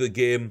change the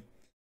game.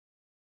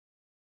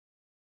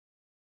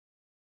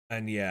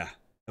 And yeah,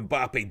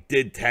 Mbappe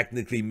did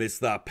technically miss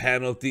that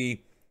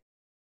penalty.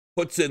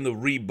 Puts in the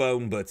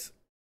rebound, but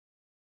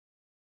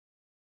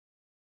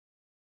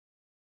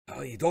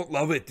oh, you don't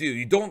love it, do you?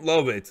 You don't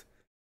love it.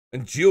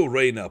 And Gio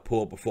Reyna,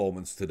 poor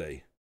performance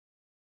today.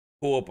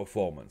 Poor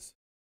performance.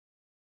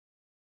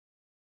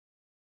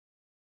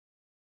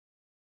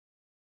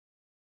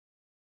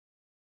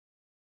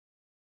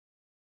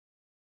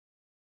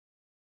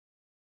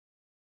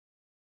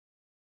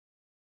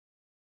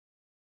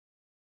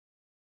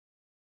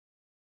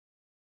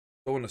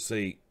 I don't want to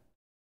say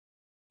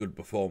good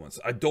performance.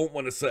 I don't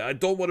want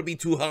to be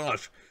too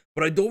harsh,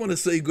 but I don't want to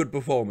say good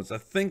performance. I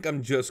think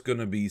I'm just going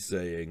to be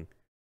saying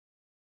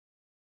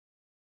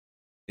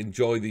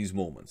enjoy these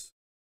moments.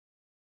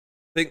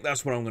 I think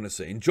that's what I'm going to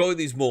say. Enjoy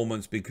these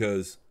moments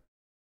because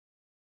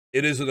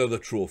it is another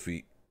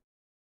trophy.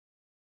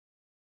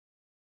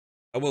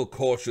 I will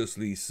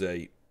cautiously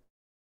say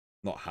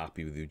not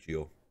happy with you,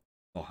 Gio.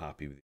 Not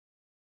happy with you.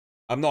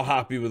 I'm not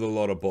happy with a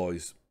lot of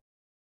boys.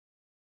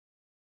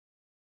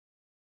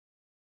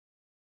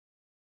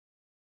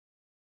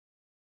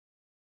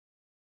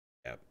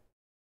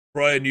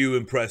 Brian, you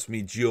impressed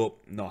me, Gio.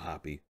 Not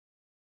happy.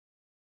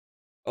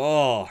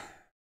 Oh.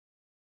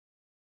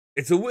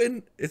 It's a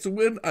win. It's a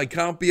win. I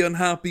can't be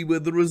unhappy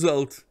with the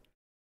result.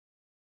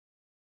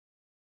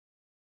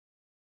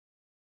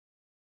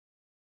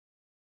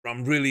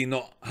 I'm really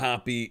not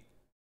happy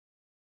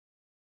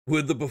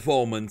with the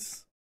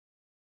performance.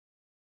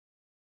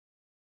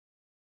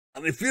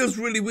 And it feels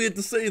really weird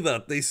to say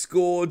that. They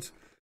scored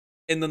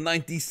in the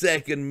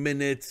 92nd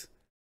minute.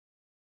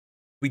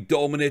 We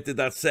dominated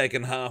that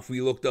second half. We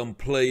looked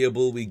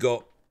unplayable. We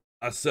got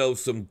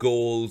ourselves some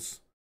goals.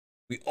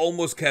 We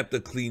almost kept a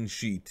clean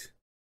sheet.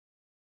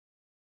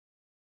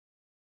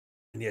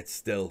 And yet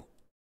still,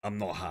 I'm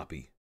not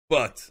happy.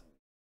 But,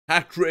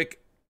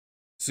 hat-trick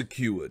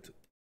secured.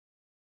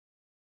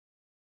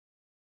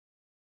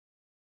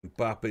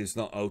 Mbappe's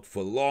not out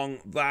for long.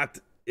 That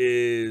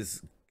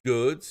is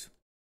good.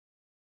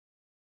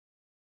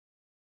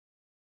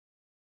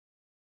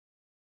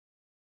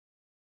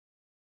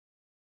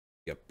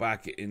 Get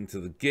back into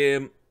the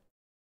game.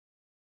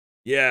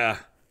 Yeah.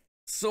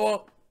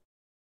 So,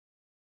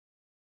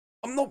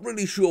 I'm not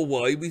really sure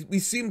why. We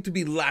seem to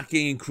be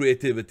lacking in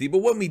creativity. But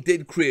when we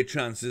did create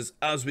chances,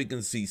 as we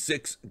can see,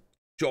 6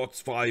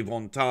 shots, 5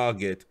 on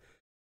target,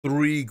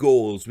 3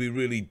 goals. We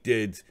really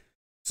did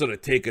sort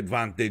of take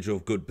advantage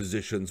of good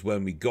positions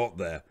when we got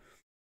there.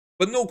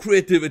 But no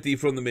creativity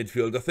from the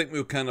midfield. I think we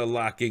were kind of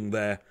lacking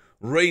there.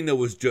 Reina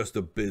was just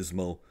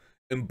abysmal.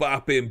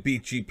 Mbappe and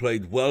Beachy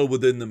played well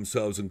within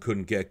themselves and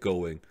couldn't get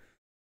going.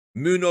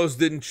 Munoz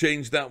didn't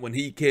change that when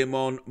he came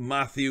on.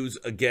 Matthews,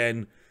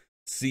 again,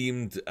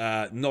 seemed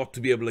not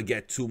to be able to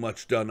get too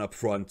much done up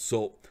front.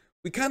 So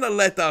we kind of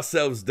let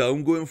ourselves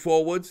down going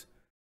forward.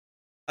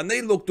 And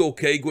they looked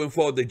okay going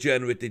forward. They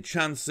generated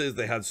chances.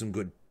 They had some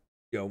good,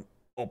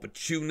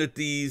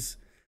 opportunities.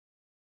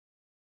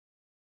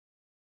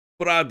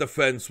 But our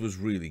defense was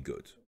really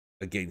good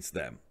against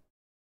them.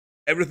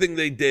 Everything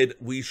they did,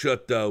 we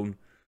shut down.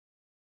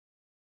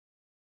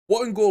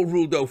 1 goal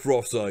ruled out for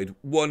offside.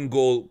 1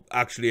 goal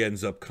actually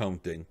ends up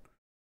counting.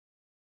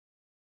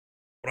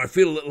 But I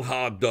feel a little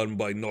hard done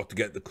by not to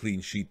get the clean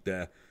sheet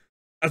there.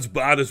 As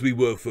bad as we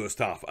were first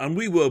half. And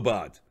we were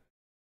bad.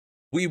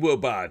 We were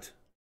bad.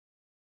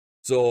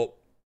 So,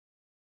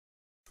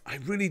 I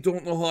really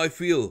don't know how I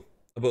feel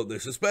about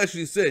this.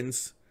 Especially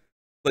since,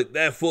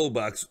 their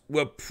fullbacks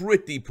were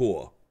pretty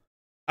poor.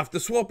 After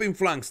swapping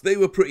flanks, they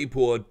were pretty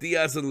poor.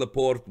 Diaz and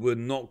Laporte were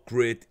not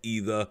great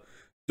either.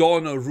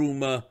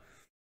 Donnarumma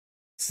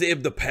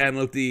saved the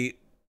penalty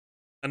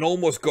and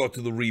almost got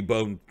to the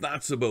rebound.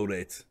 That's about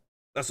it.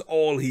 That's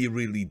all he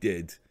really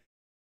did.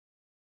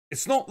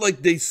 It's not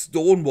like they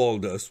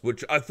stonewalled us,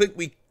 which I think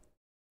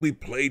we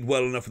played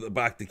well enough at the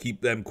back to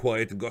keep them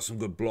quiet and got some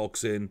good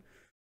blocks in.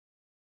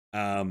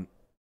 The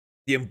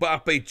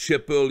Mbappe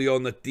chip early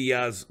on that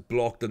Diaz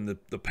blocked and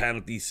the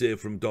penalty save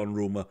from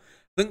Donnarumma.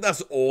 I think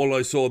that's all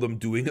I saw them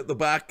doing at the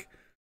back.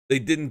 They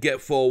didn't get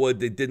forward.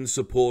 They didn't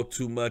support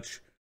too much.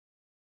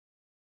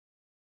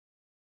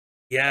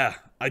 Yeah,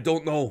 I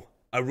don't know.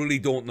 I really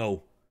don't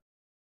know.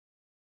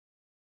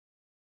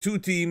 2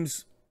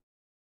 teams.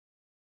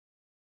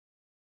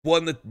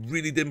 One that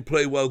really didn't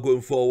play well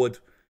going forward.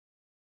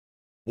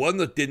 One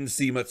that didn't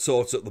seem at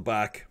sorts at the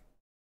back.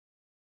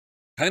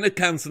 Kind of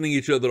cancelling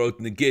each other out,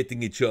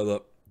 negating each other.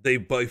 They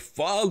by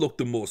far looked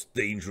the most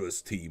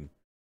dangerous team.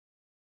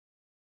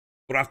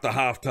 But after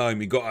half-time,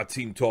 we got our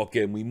team talk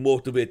in. We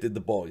motivated the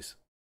boys.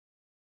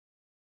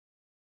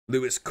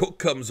 Lewis Cook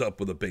comes up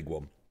with a big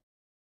one.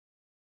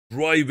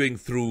 Driving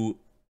through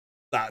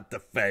that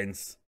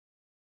defence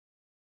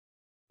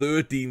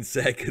 13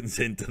 seconds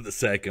into the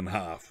second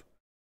half.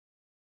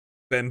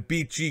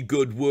 Bembici,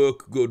 good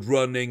work, good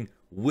running,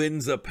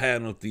 wins a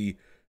penalty.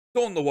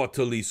 Don't know what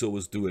Tolisso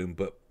was doing,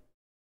 but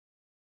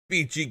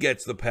Beachy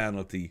gets the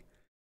penalty.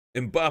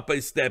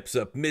 Mbappe steps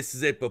up,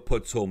 misses it, but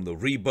puts home the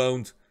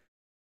rebound.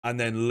 And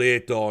then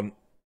late on,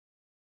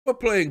 we're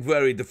playing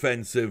very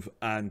defensive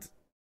and,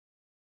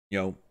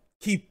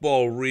 keep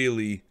ball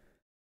really.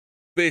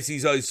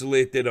 Basie's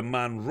isolated, a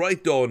man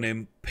right on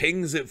him,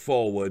 pings it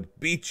forward.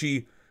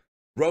 Beachy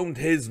round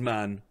his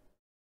man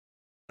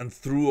and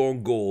through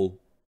on goal,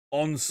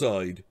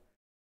 onside,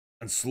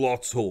 and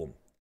slots home.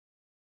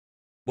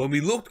 When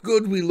we looked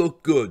good, we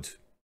looked good.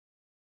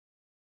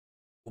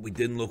 But we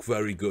didn't look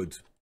very good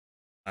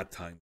at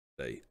times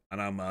today.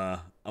 And I'm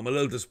a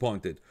little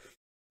disappointed.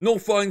 No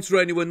fines for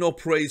anyone, no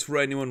praise for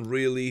anyone,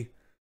 really.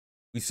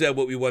 We said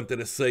what we wanted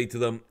to say to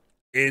them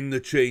in the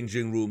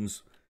changing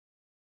rooms.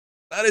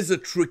 That is a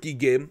tricky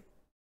game.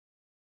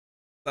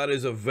 That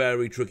is a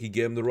very tricky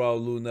game. The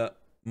Raul Luna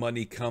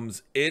money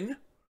comes in,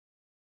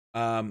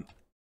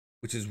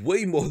 which is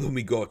way more than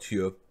we got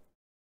here.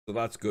 So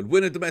that's good.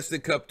 Win a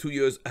domestic cup 2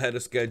 years ahead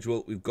of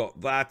schedule. We've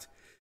got that.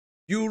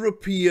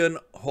 European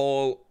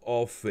Hall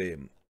of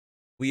Fame.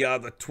 We are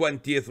the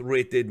 20th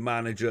rated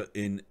manager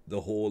in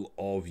the whole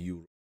of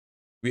Europe.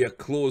 We are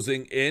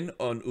closing in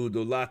on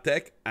Udo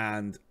Lattek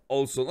and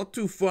also not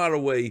too far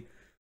away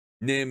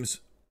names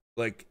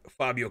like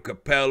Fabio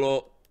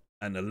Capello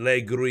and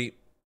Allegri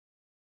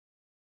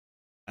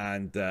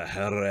and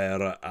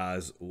Herrera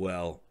as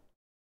well.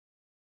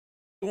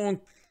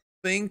 Don't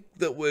think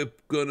that we're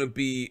going to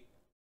be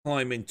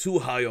climbing too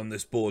high on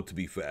this board, to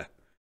be fair.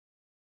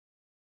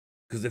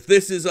 Because if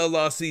this is our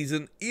last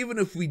season, even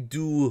if we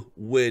do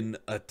win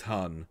a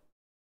ton,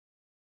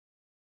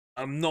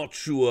 I'm not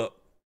sure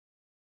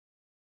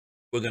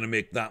we're going to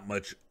make that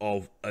much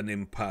of an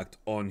impact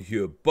on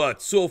here.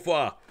 But so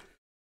far,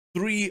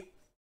 3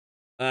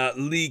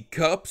 League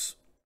Cups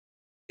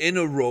in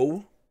a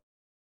row.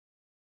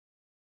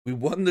 We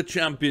won the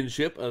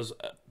championship, as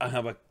I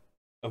have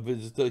a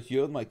visitor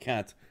here, my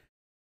cat.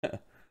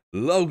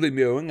 Loudly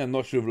meowing. I'm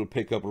not sure if it'll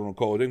pick up on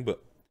recording,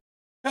 but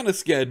kind of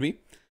scared me.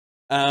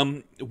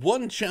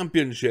 1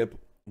 championship,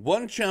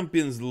 1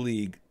 Champions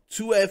League,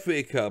 2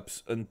 FA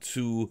Cups, and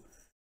 2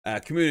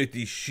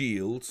 Community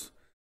Shields,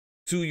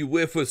 2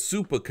 UEFA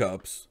Super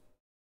Cups,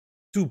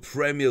 2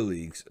 Premier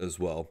Leagues as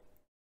well.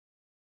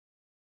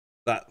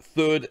 That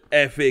 3rd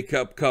FA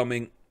Cup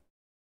coming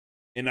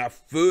in our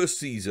first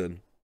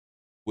season,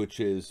 which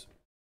is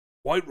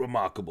quite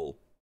remarkable,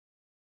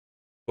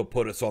 but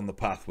put us on the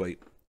pathway,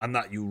 and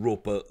that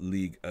Europa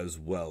League as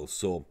well.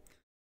 So,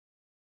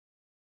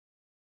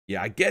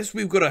 yeah, I guess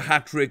we've got a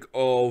hat-trick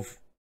of...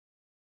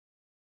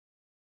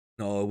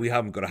 No, we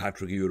haven't got a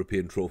hat-trick of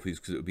European trophies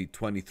because it would be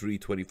 23,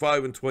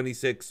 25, and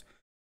 26.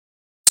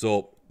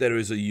 So, there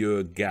is a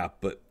year gap.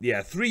 But,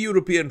 yeah, 3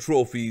 European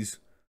trophies.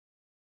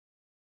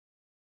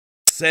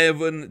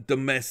 7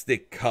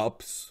 domestic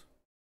cups,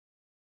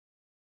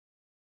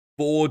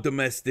 4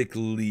 domestic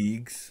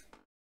leagues,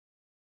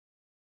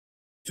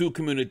 2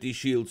 community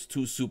shields,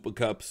 2 super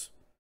cups,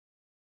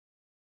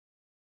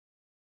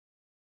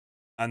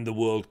 and the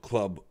World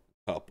Club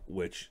Cup,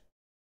 which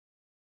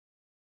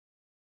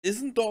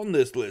isn't on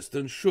this list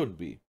and should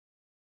be.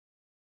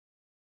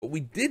 But we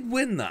did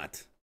win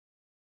that.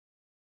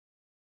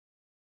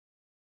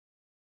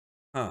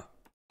 Huh.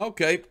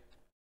 Okay.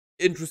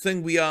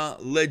 Interesting. We are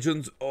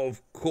legends,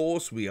 of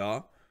course we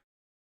are.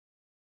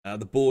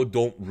 The board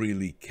don't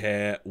really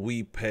care.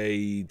 We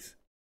paid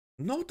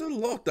not a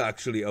lot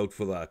actually out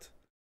for that.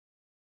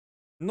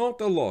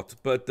 Not a lot.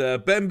 But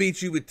Ben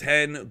beat you with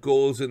 10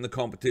 goals in the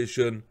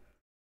competition.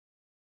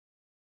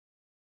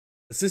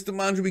 Assistant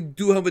manager, we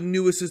do have a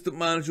new assistant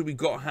manager. We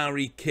got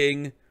Harry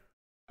King.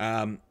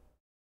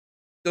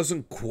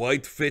 Doesn't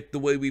quite fit the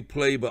way we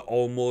play, but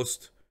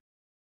almost.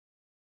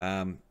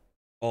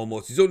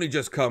 Almost. He's only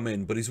just come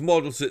in, but he's a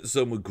model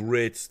citizen with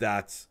great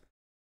stats.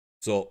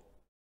 So,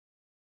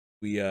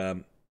 we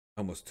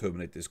almost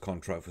terminate this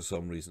contract for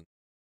some reason.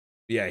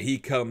 But yeah, he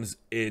comes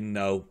in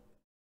now.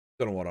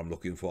 Don't know what I'm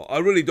looking for. I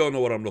really don't know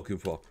what I'm looking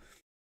for.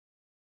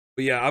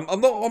 But yeah,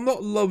 I'm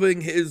not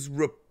loving his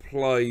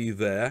reply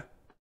there.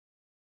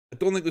 I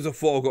don't think there's a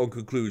foregone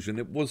conclusion.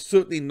 It was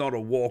certainly not a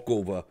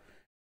walkover,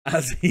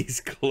 as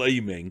he's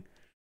claiming.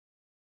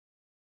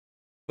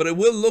 But it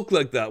will look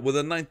like that with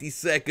a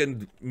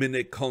 92nd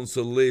minute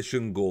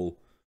consolation goal.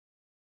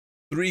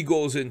 3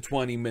 goals in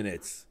 20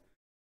 minutes.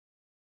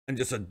 And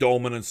just a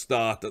dominant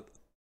start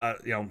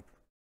at you know,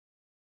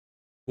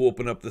 to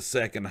open up the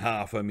second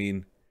half. I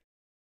mean,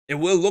 it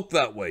will look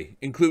that way,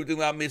 including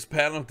that missed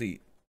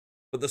penalty.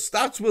 But the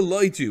stats will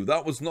lie to you.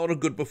 That was not a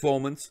good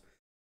performance.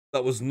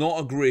 That was not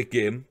a great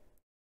game.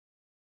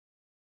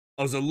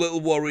 I was a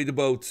little worried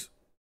about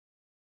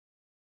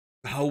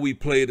how we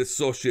played at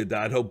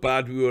Sociedad, how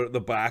bad we were at the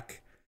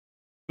back.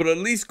 But at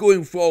least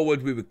going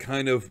forward, we were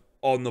kind of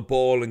on the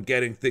ball and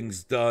getting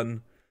things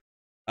done.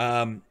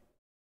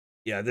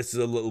 Yeah, this is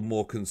a little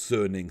more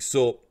concerning.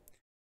 So,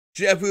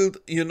 Sheffield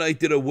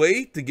United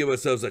away to give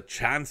ourselves a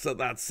chance at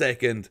that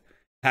second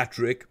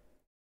hat-trick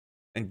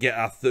and get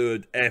our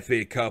 3rd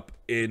FA Cup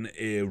in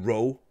a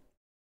row.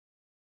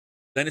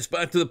 Then it's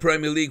back to the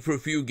Premier League for a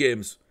few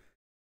games,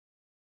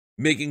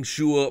 making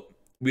sure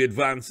we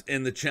advance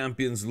in the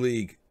Champions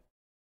League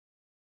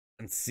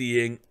and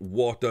seeing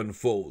what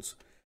unfolds.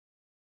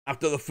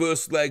 After the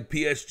first leg,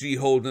 PSG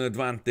hold an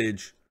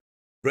advantage.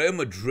 Real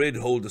Madrid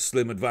hold a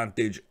slim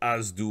advantage,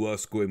 as do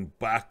us going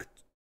back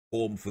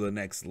home for the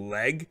next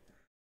leg.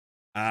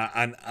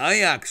 And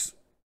Ajax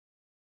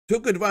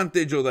took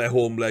advantage of their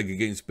home leg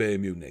against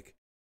Bayern Munich.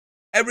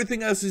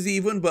 Everything else is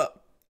even,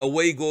 but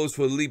away goes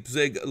for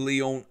Leipzig,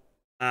 Lyon,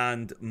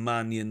 and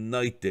Man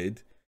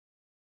United.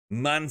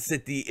 Man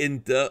City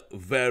Inter,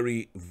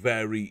 very,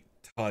 very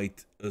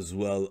tight as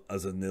well,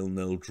 as a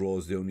 0-0 draw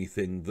is the only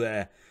thing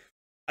there.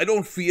 I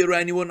don't fear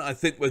anyone. I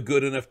think we're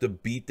good enough to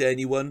beat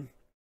anyone.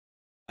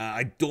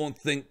 I don't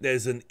think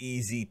there's an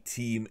easy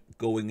team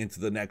going into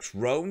the next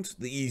round.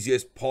 The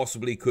easiest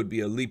possibly could be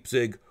a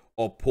Leipzig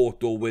or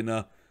Porto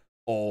winner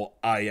or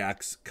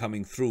Ajax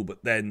coming through.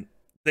 But then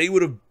they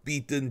would have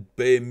beaten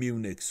Bayern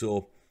Munich.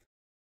 So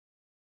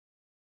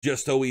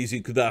just how easy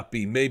could that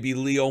be? Maybe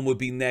Lyon would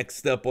be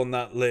next up on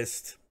that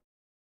list.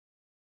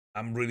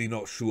 I'm really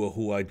not sure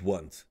who I'd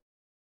want.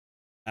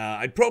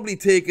 I'd probably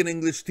take an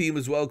English team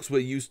as well because we're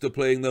used to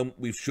playing them.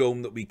 We've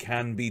shown that we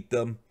can beat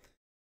them.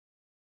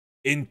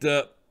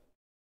 Inter,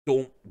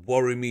 don't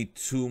worry me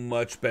too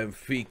much.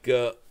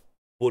 Benfica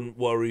wouldn't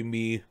worry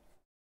me.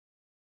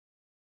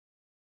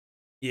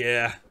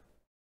 Yeah.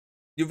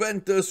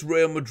 Juventus,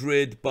 Real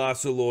Madrid,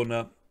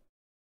 Barcelona,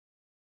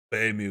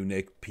 Bayern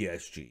Munich,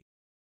 PSG.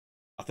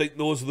 I think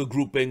those are the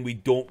grouping we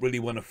don't really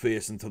want to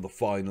face into the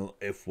final,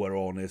 if we're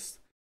honest.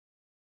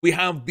 We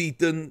have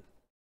beaten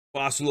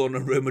Barcelona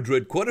and Real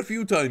Madrid quite a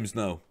few times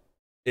now.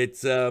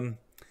 It's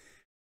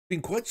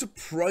been quite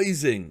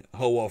surprising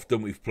how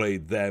often we've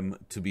played them,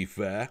 to be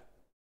fair.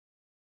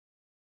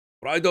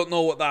 But I don't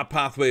know what that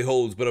pathway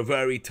holds, but a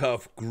very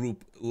tough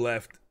group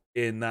left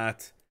in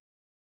that.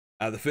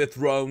 The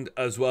 5th round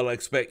as well, I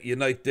expect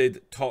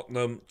United,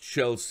 Tottenham,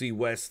 Chelsea,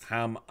 West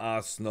Ham,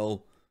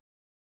 Arsenal.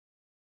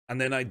 And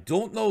then I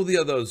don't know the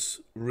others,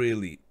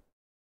 really.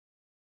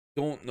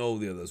 Don't know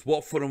the others.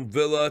 Watford and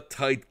Villa,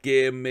 tight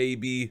game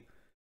maybe.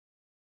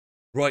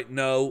 Right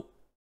now,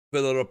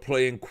 Villa are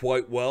playing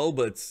quite well,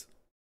 but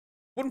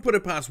wouldn't put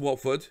it past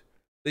Watford.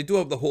 They do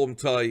have the home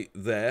tie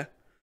there.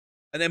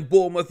 And then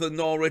Bournemouth and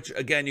Norwich.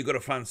 Again, you've got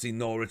to fancy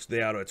Norwich.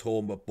 They are at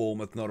home, but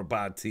Bournemouth, not a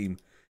bad team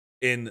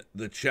in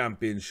the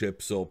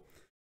Championship. So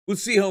we'll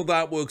see how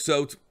that works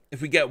out.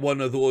 If we get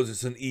one of those,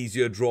 it's an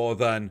easier draw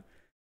than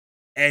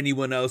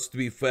anyone else, to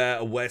be fair.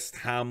 A West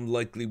Ham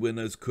likely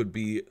winners could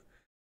be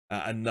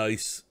a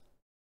nice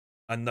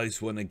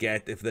one to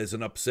get. If there's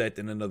an upset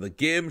in another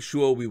game,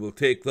 sure, we will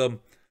take them.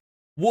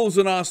 Wolves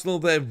and Arsenal,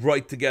 they're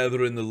right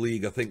together in the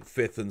league. I think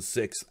 5th and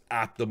 6th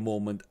at the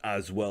moment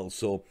as well.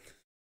 So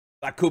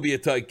that could be a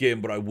tight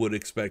game, but I would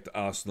expect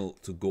Arsenal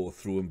to go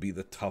through and be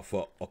the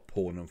tougher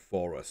opponent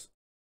for us.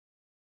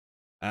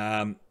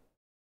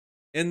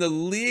 In the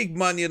league,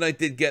 Man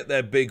United get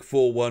their big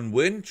 4-1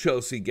 win.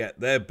 Chelsea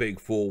get their big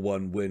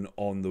 4-1 win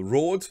on the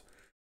road.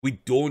 We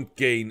don't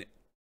gain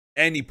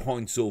any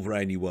points over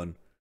anyone.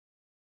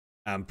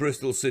 And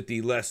Bristol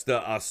City, Leicester,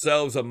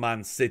 ourselves and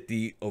Man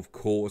City, of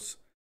course,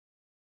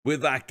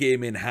 with that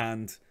game in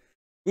hand.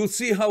 We'll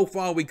see how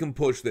far we can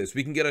push this.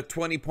 We can get a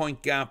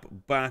 20-point gap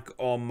back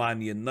on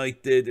Man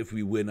United if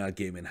we win our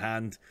game in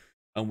hand.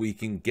 And we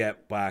can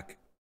get back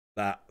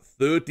that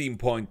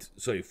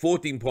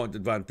 14-point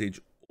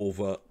advantage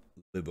over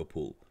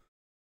Liverpool.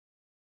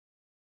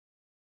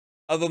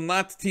 Other than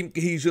that, team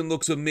cohesion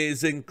looks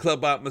amazing.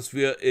 Club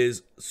atmosphere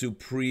is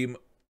supreme.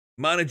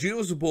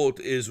 Managerial support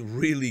is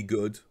really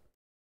good.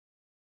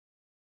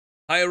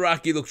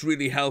 Hierarchy looks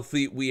really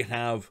healthy. We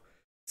have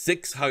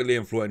 6 highly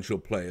influential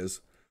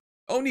players.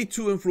 Only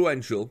 2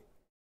 influential.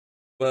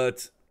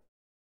 But,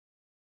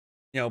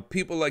 you know,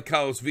 people like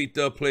Carlos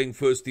Vita playing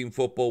first team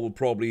football will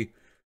probably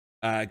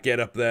get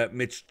up there.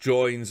 Mitch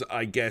Joins,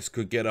 I guess,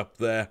 could get up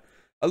there.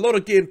 A lot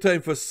of game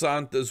time for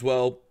Sant as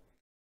well.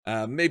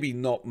 Maybe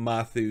not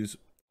Matthews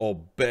or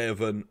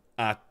Bevan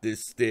at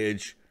this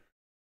stage.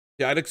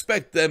 Yeah, I'd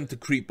expect them to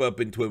creep up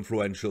into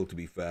influential, to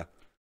be fair.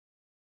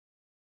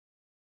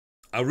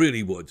 I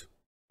really would.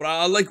 But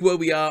I like where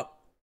we are.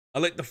 I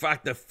like the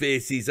fact that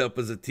Facey's up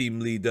as a team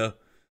leader.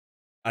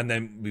 And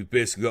then we've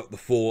basically got the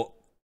 4,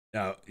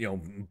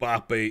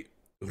 Mbappe,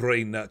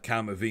 Reina,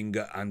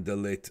 Camavinga, and De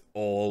Ligt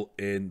all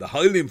in the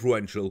highly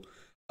influential,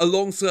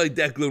 alongside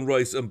Declan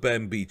Rice and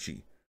Ben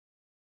Beachy.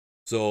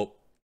 So,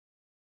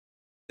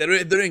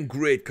 they're in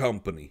great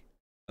company.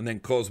 And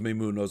then Cosme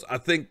Munoz. I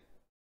think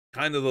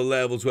kind of the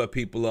levels where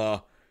people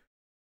are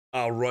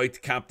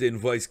right. Captain,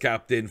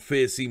 vice-captain,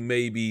 facing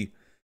maybe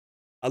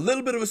a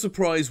little bit of a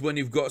surprise when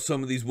you've got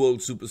some of these world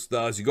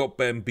superstars. You got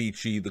Ben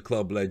Beachy, the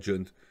club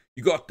legend.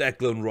 You got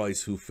Declan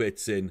Rice, who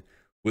fits in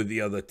with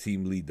the other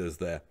team leaders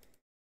there.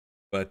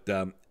 But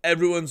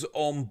everyone's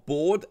on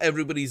board.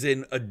 Everybody's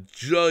in a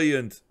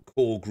giant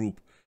core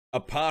group,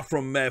 apart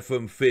from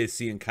Mefam,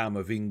 Facey, and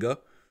Camavinga.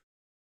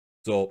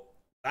 So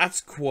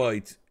that's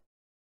quite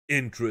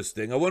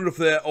interesting. I wonder if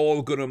they're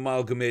all going to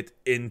amalgamate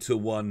into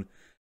one.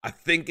 I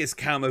think it's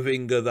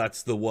Camavinga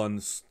that's the one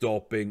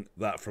stopping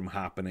that from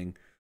happening.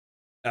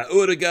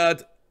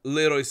 Odegaard,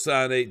 Leroy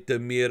Sané,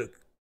 Demir,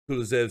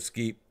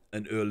 Kulusevski,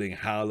 and Erling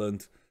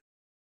Haaland.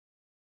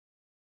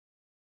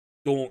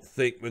 Don't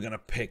think we're going to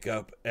pick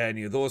up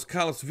any of those.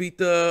 Carlos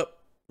Vita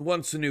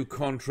wants a new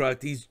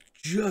contract. He's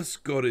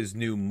just got his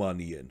new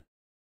money in.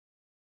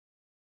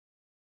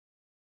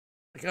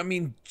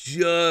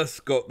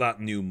 Just got that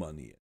new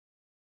money in.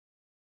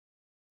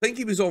 I think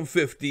he was on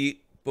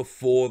 50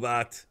 before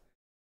that.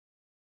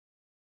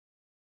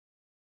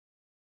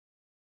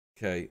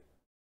 Okay.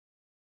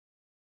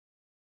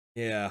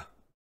 Yeah.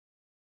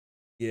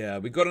 Yeah,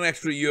 we got an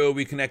extra year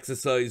we can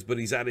exercise, but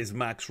he's at his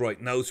max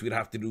right now, so we'd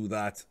have to do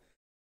that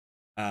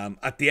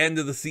at the end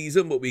of the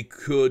season, but we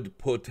could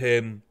put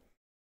him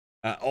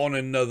on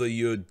another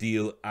year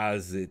deal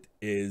as it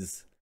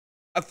is.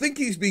 I think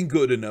he's been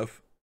good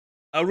enough.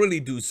 I really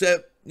do.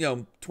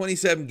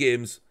 27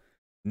 games,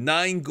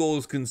 9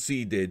 goals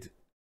conceded,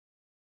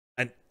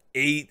 and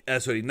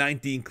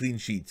 19 clean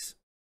sheets.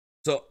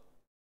 So,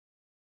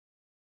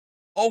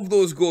 of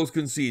those goals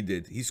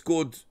conceded, he's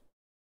been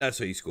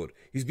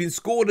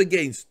scored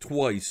against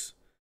twice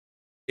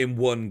in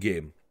one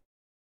game,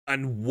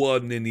 and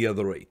 1 in the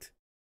other 8.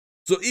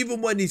 So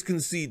even when he's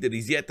conceded,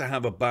 he's yet to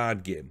have a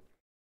bad game.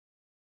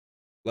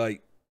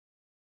 Like,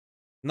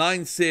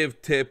 9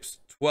 saved tips,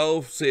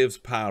 12 saves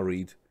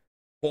parried,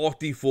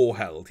 44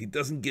 held. He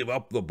doesn't give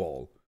up the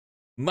ball.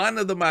 Man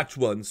of the match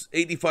once,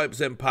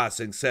 85%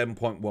 passing,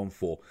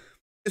 7.14.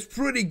 It's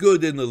pretty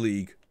good in the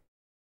league.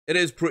 It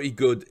is pretty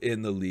good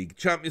in the league.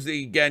 Champions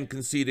League, again,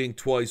 conceding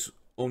twice,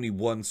 only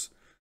once.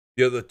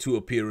 The other 2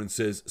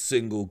 appearances,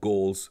 single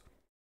goals,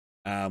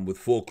 with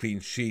 4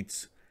 clean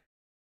sheets.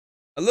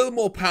 A little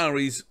more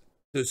parries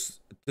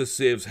to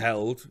saves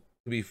held,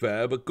 to be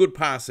fair, but good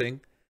passing.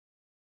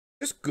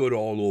 Just good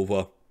all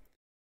over.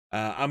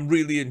 I'm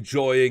really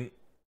enjoying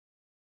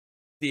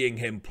seeing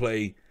him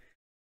play.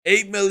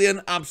 8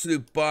 million,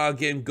 absolute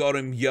bargain, got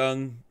him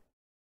young.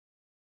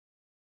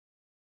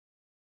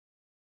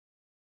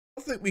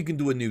 I think we can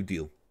do a new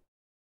deal.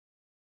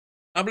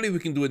 I believe we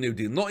can do a new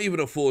deal. Not even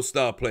a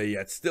 4-star player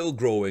yet. Still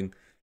growing.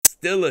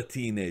 Still a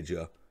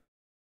teenager.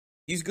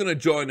 He's going to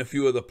join a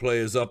few other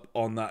players up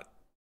on that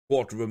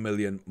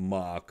 250,000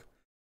 mark.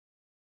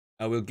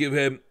 I will give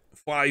him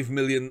 5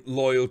 million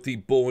loyalty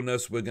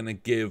bonus. We're going to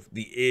give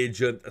the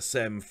agent a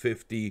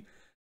 750.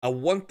 I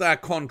want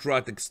that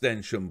contract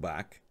extension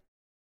back.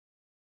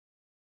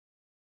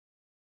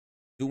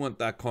 Do want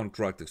that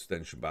contract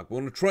extension back. We're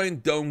going to try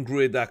and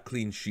downgrade that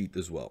clean sheet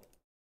as well.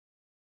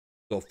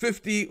 So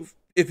 50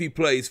 if he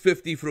plays,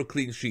 50 for a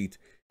clean sheet.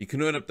 He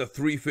can earn up to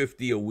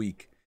 350 a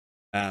week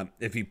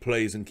if he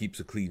plays and keeps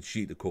a clean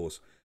sheet, of course.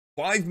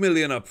 5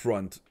 million up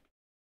front,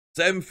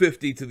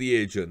 750 to the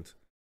agent.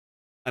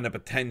 and a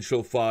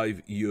potential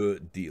 5-year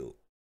deal.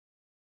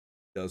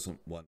 Doesn't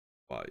want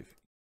 5.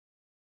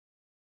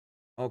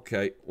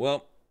 Okay,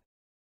 well,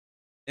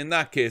 in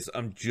that case,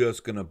 I'm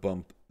just going to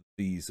bump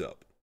these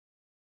up.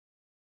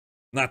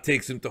 And that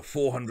takes him to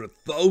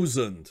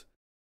 400,000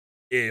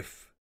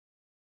 if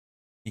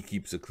he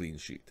keeps a clean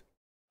sheet.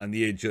 And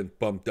the agent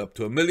bumped up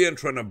to 1 million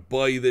trying to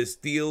buy this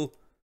deal.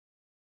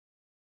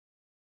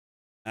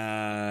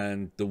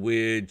 And the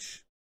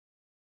wage,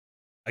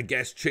 I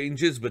guess,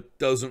 changes, but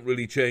doesn't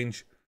really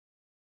change.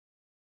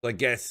 So I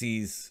guess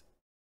he's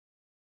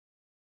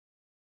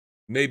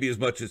maybe as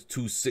much as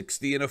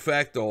 260 in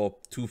effect, or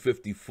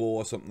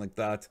 254, something like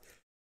that.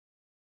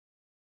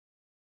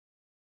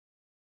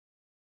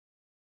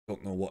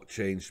 Don't know what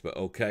changed, but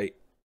okay.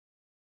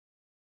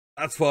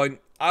 That's fine.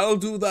 I'll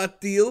do that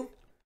deal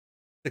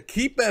to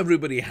keep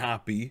everybody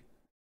happy.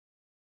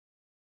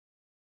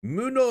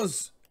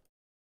 Munoz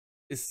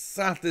is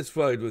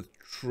satisfied with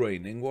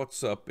training.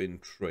 What's up in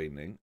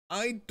training?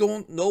 I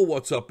don't know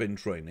what's up in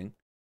training.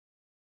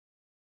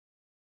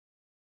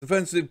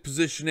 Defensive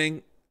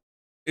positioning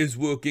is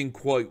working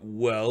quite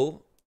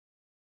well.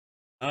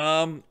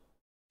 Yeah,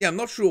 I'm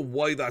not sure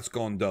why that's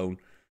gone down.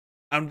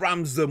 And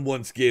Ramsden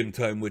wants game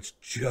time, which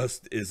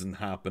just isn't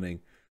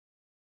happening.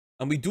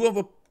 And we do have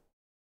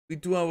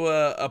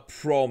a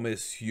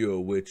promise here,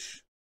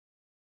 which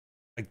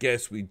I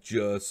guess we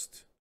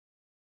just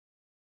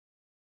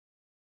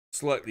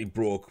slightly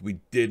broke. We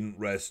didn't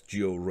rest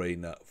Gio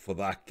Reyna for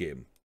that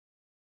game.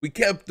 We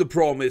kept the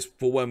promise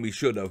for when we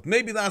should have.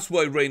 Maybe that's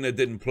why Reyna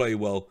didn't play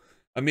well.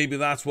 And maybe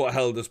that's what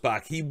held us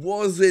back. He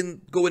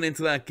wasn't going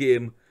into that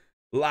game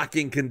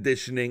lacking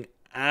conditioning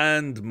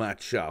and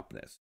match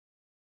sharpness.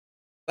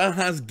 That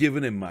has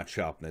given him match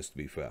sharpness, to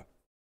be fair.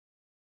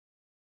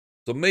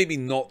 So maybe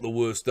not the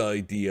worst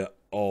idea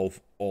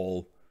of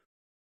all.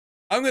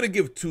 I'm going to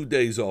give 2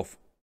 days off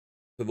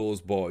to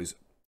those boys.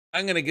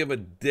 I'm going to give a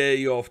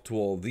day off to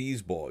all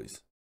these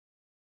boys.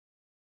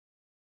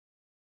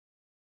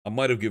 I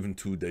might have given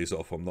 2 days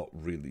off. I'm not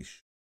really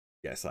sure.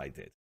 Yes, I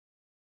did.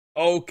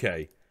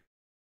 Okay.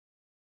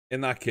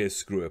 In that case,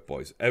 screw it,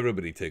 boys.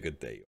 Everybody take a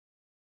day off.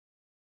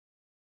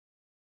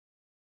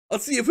 I'll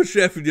see you for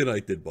Sheffield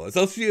United, boys.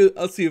 I'll see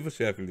you for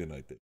Sheffield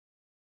United.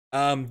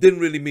 Didn't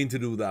really mean to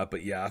do that,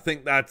 but yeah, I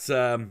think that's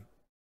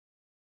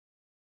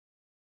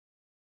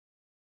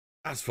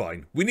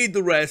fine. We need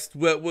the rest.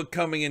 We're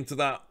coming into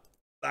that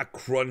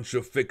crunch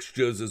of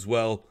fixtures as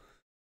well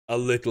a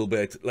little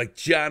bit. Like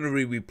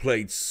January, we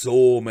played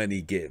so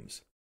many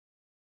games.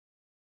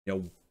 You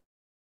know,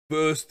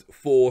 1st,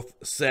 4th,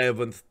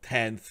 7th,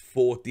 10th,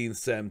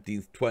 14th,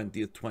 17th,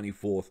 20th,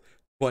 24th,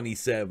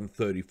 27th,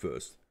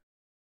 31st.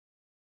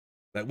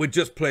 Like, we're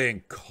just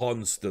playing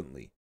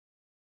constantly.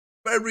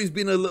 February's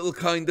been a little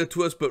kinder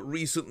to us, but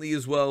recently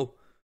as well,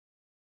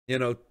 you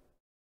know,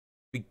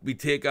 we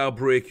take our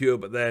break here,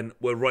 but then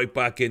we're right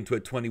back into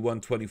it,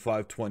 21,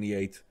 25,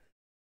 28.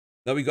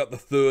 Now we got the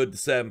 3rd, the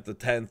 7th, the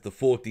 10th, the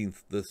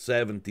 14th, the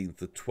 17th,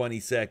 the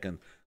 22nd.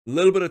 A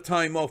little bit of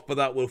time off, but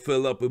that will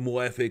fill up with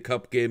more FA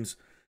Cup games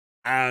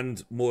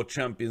and more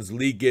Champions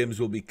League games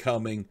will be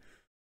coming.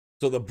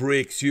 So the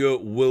breaks here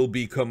will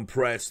be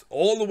compressed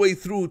all the way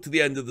through to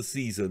the end of the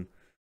season.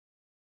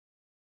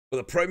 But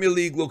the Premier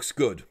League looks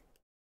good.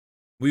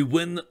 We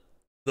win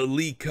the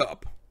League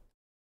Cup.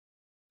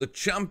 The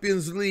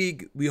Champions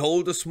League, we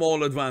hold a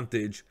small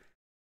advantage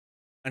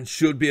and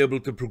should be able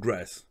to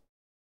progress.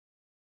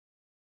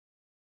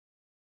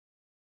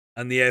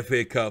 And the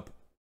FA Cup,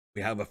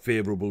 we have a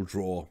favourable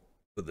draw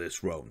for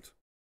this round.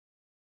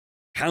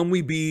 Can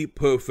we be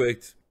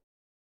perfect?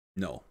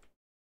 No.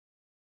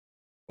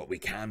 But we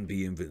can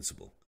be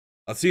invincible.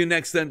 I'll see you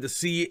next time to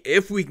see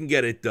if we can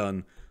get it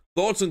done.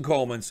 Thoughts and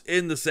comments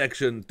in the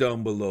section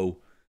down below.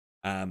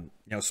 You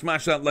know,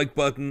 smash that like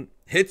button.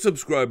 Hit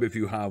subscribe if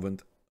you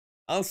haven't.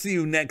 I'll see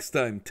you next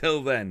time.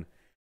 Till then,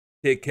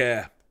 take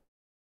care.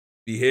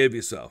 Behave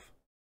yourself.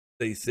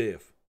 Stay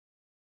safe.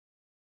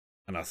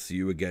 And I'll see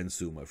you again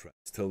soon, my friends.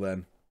 Till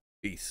then,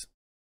 peace.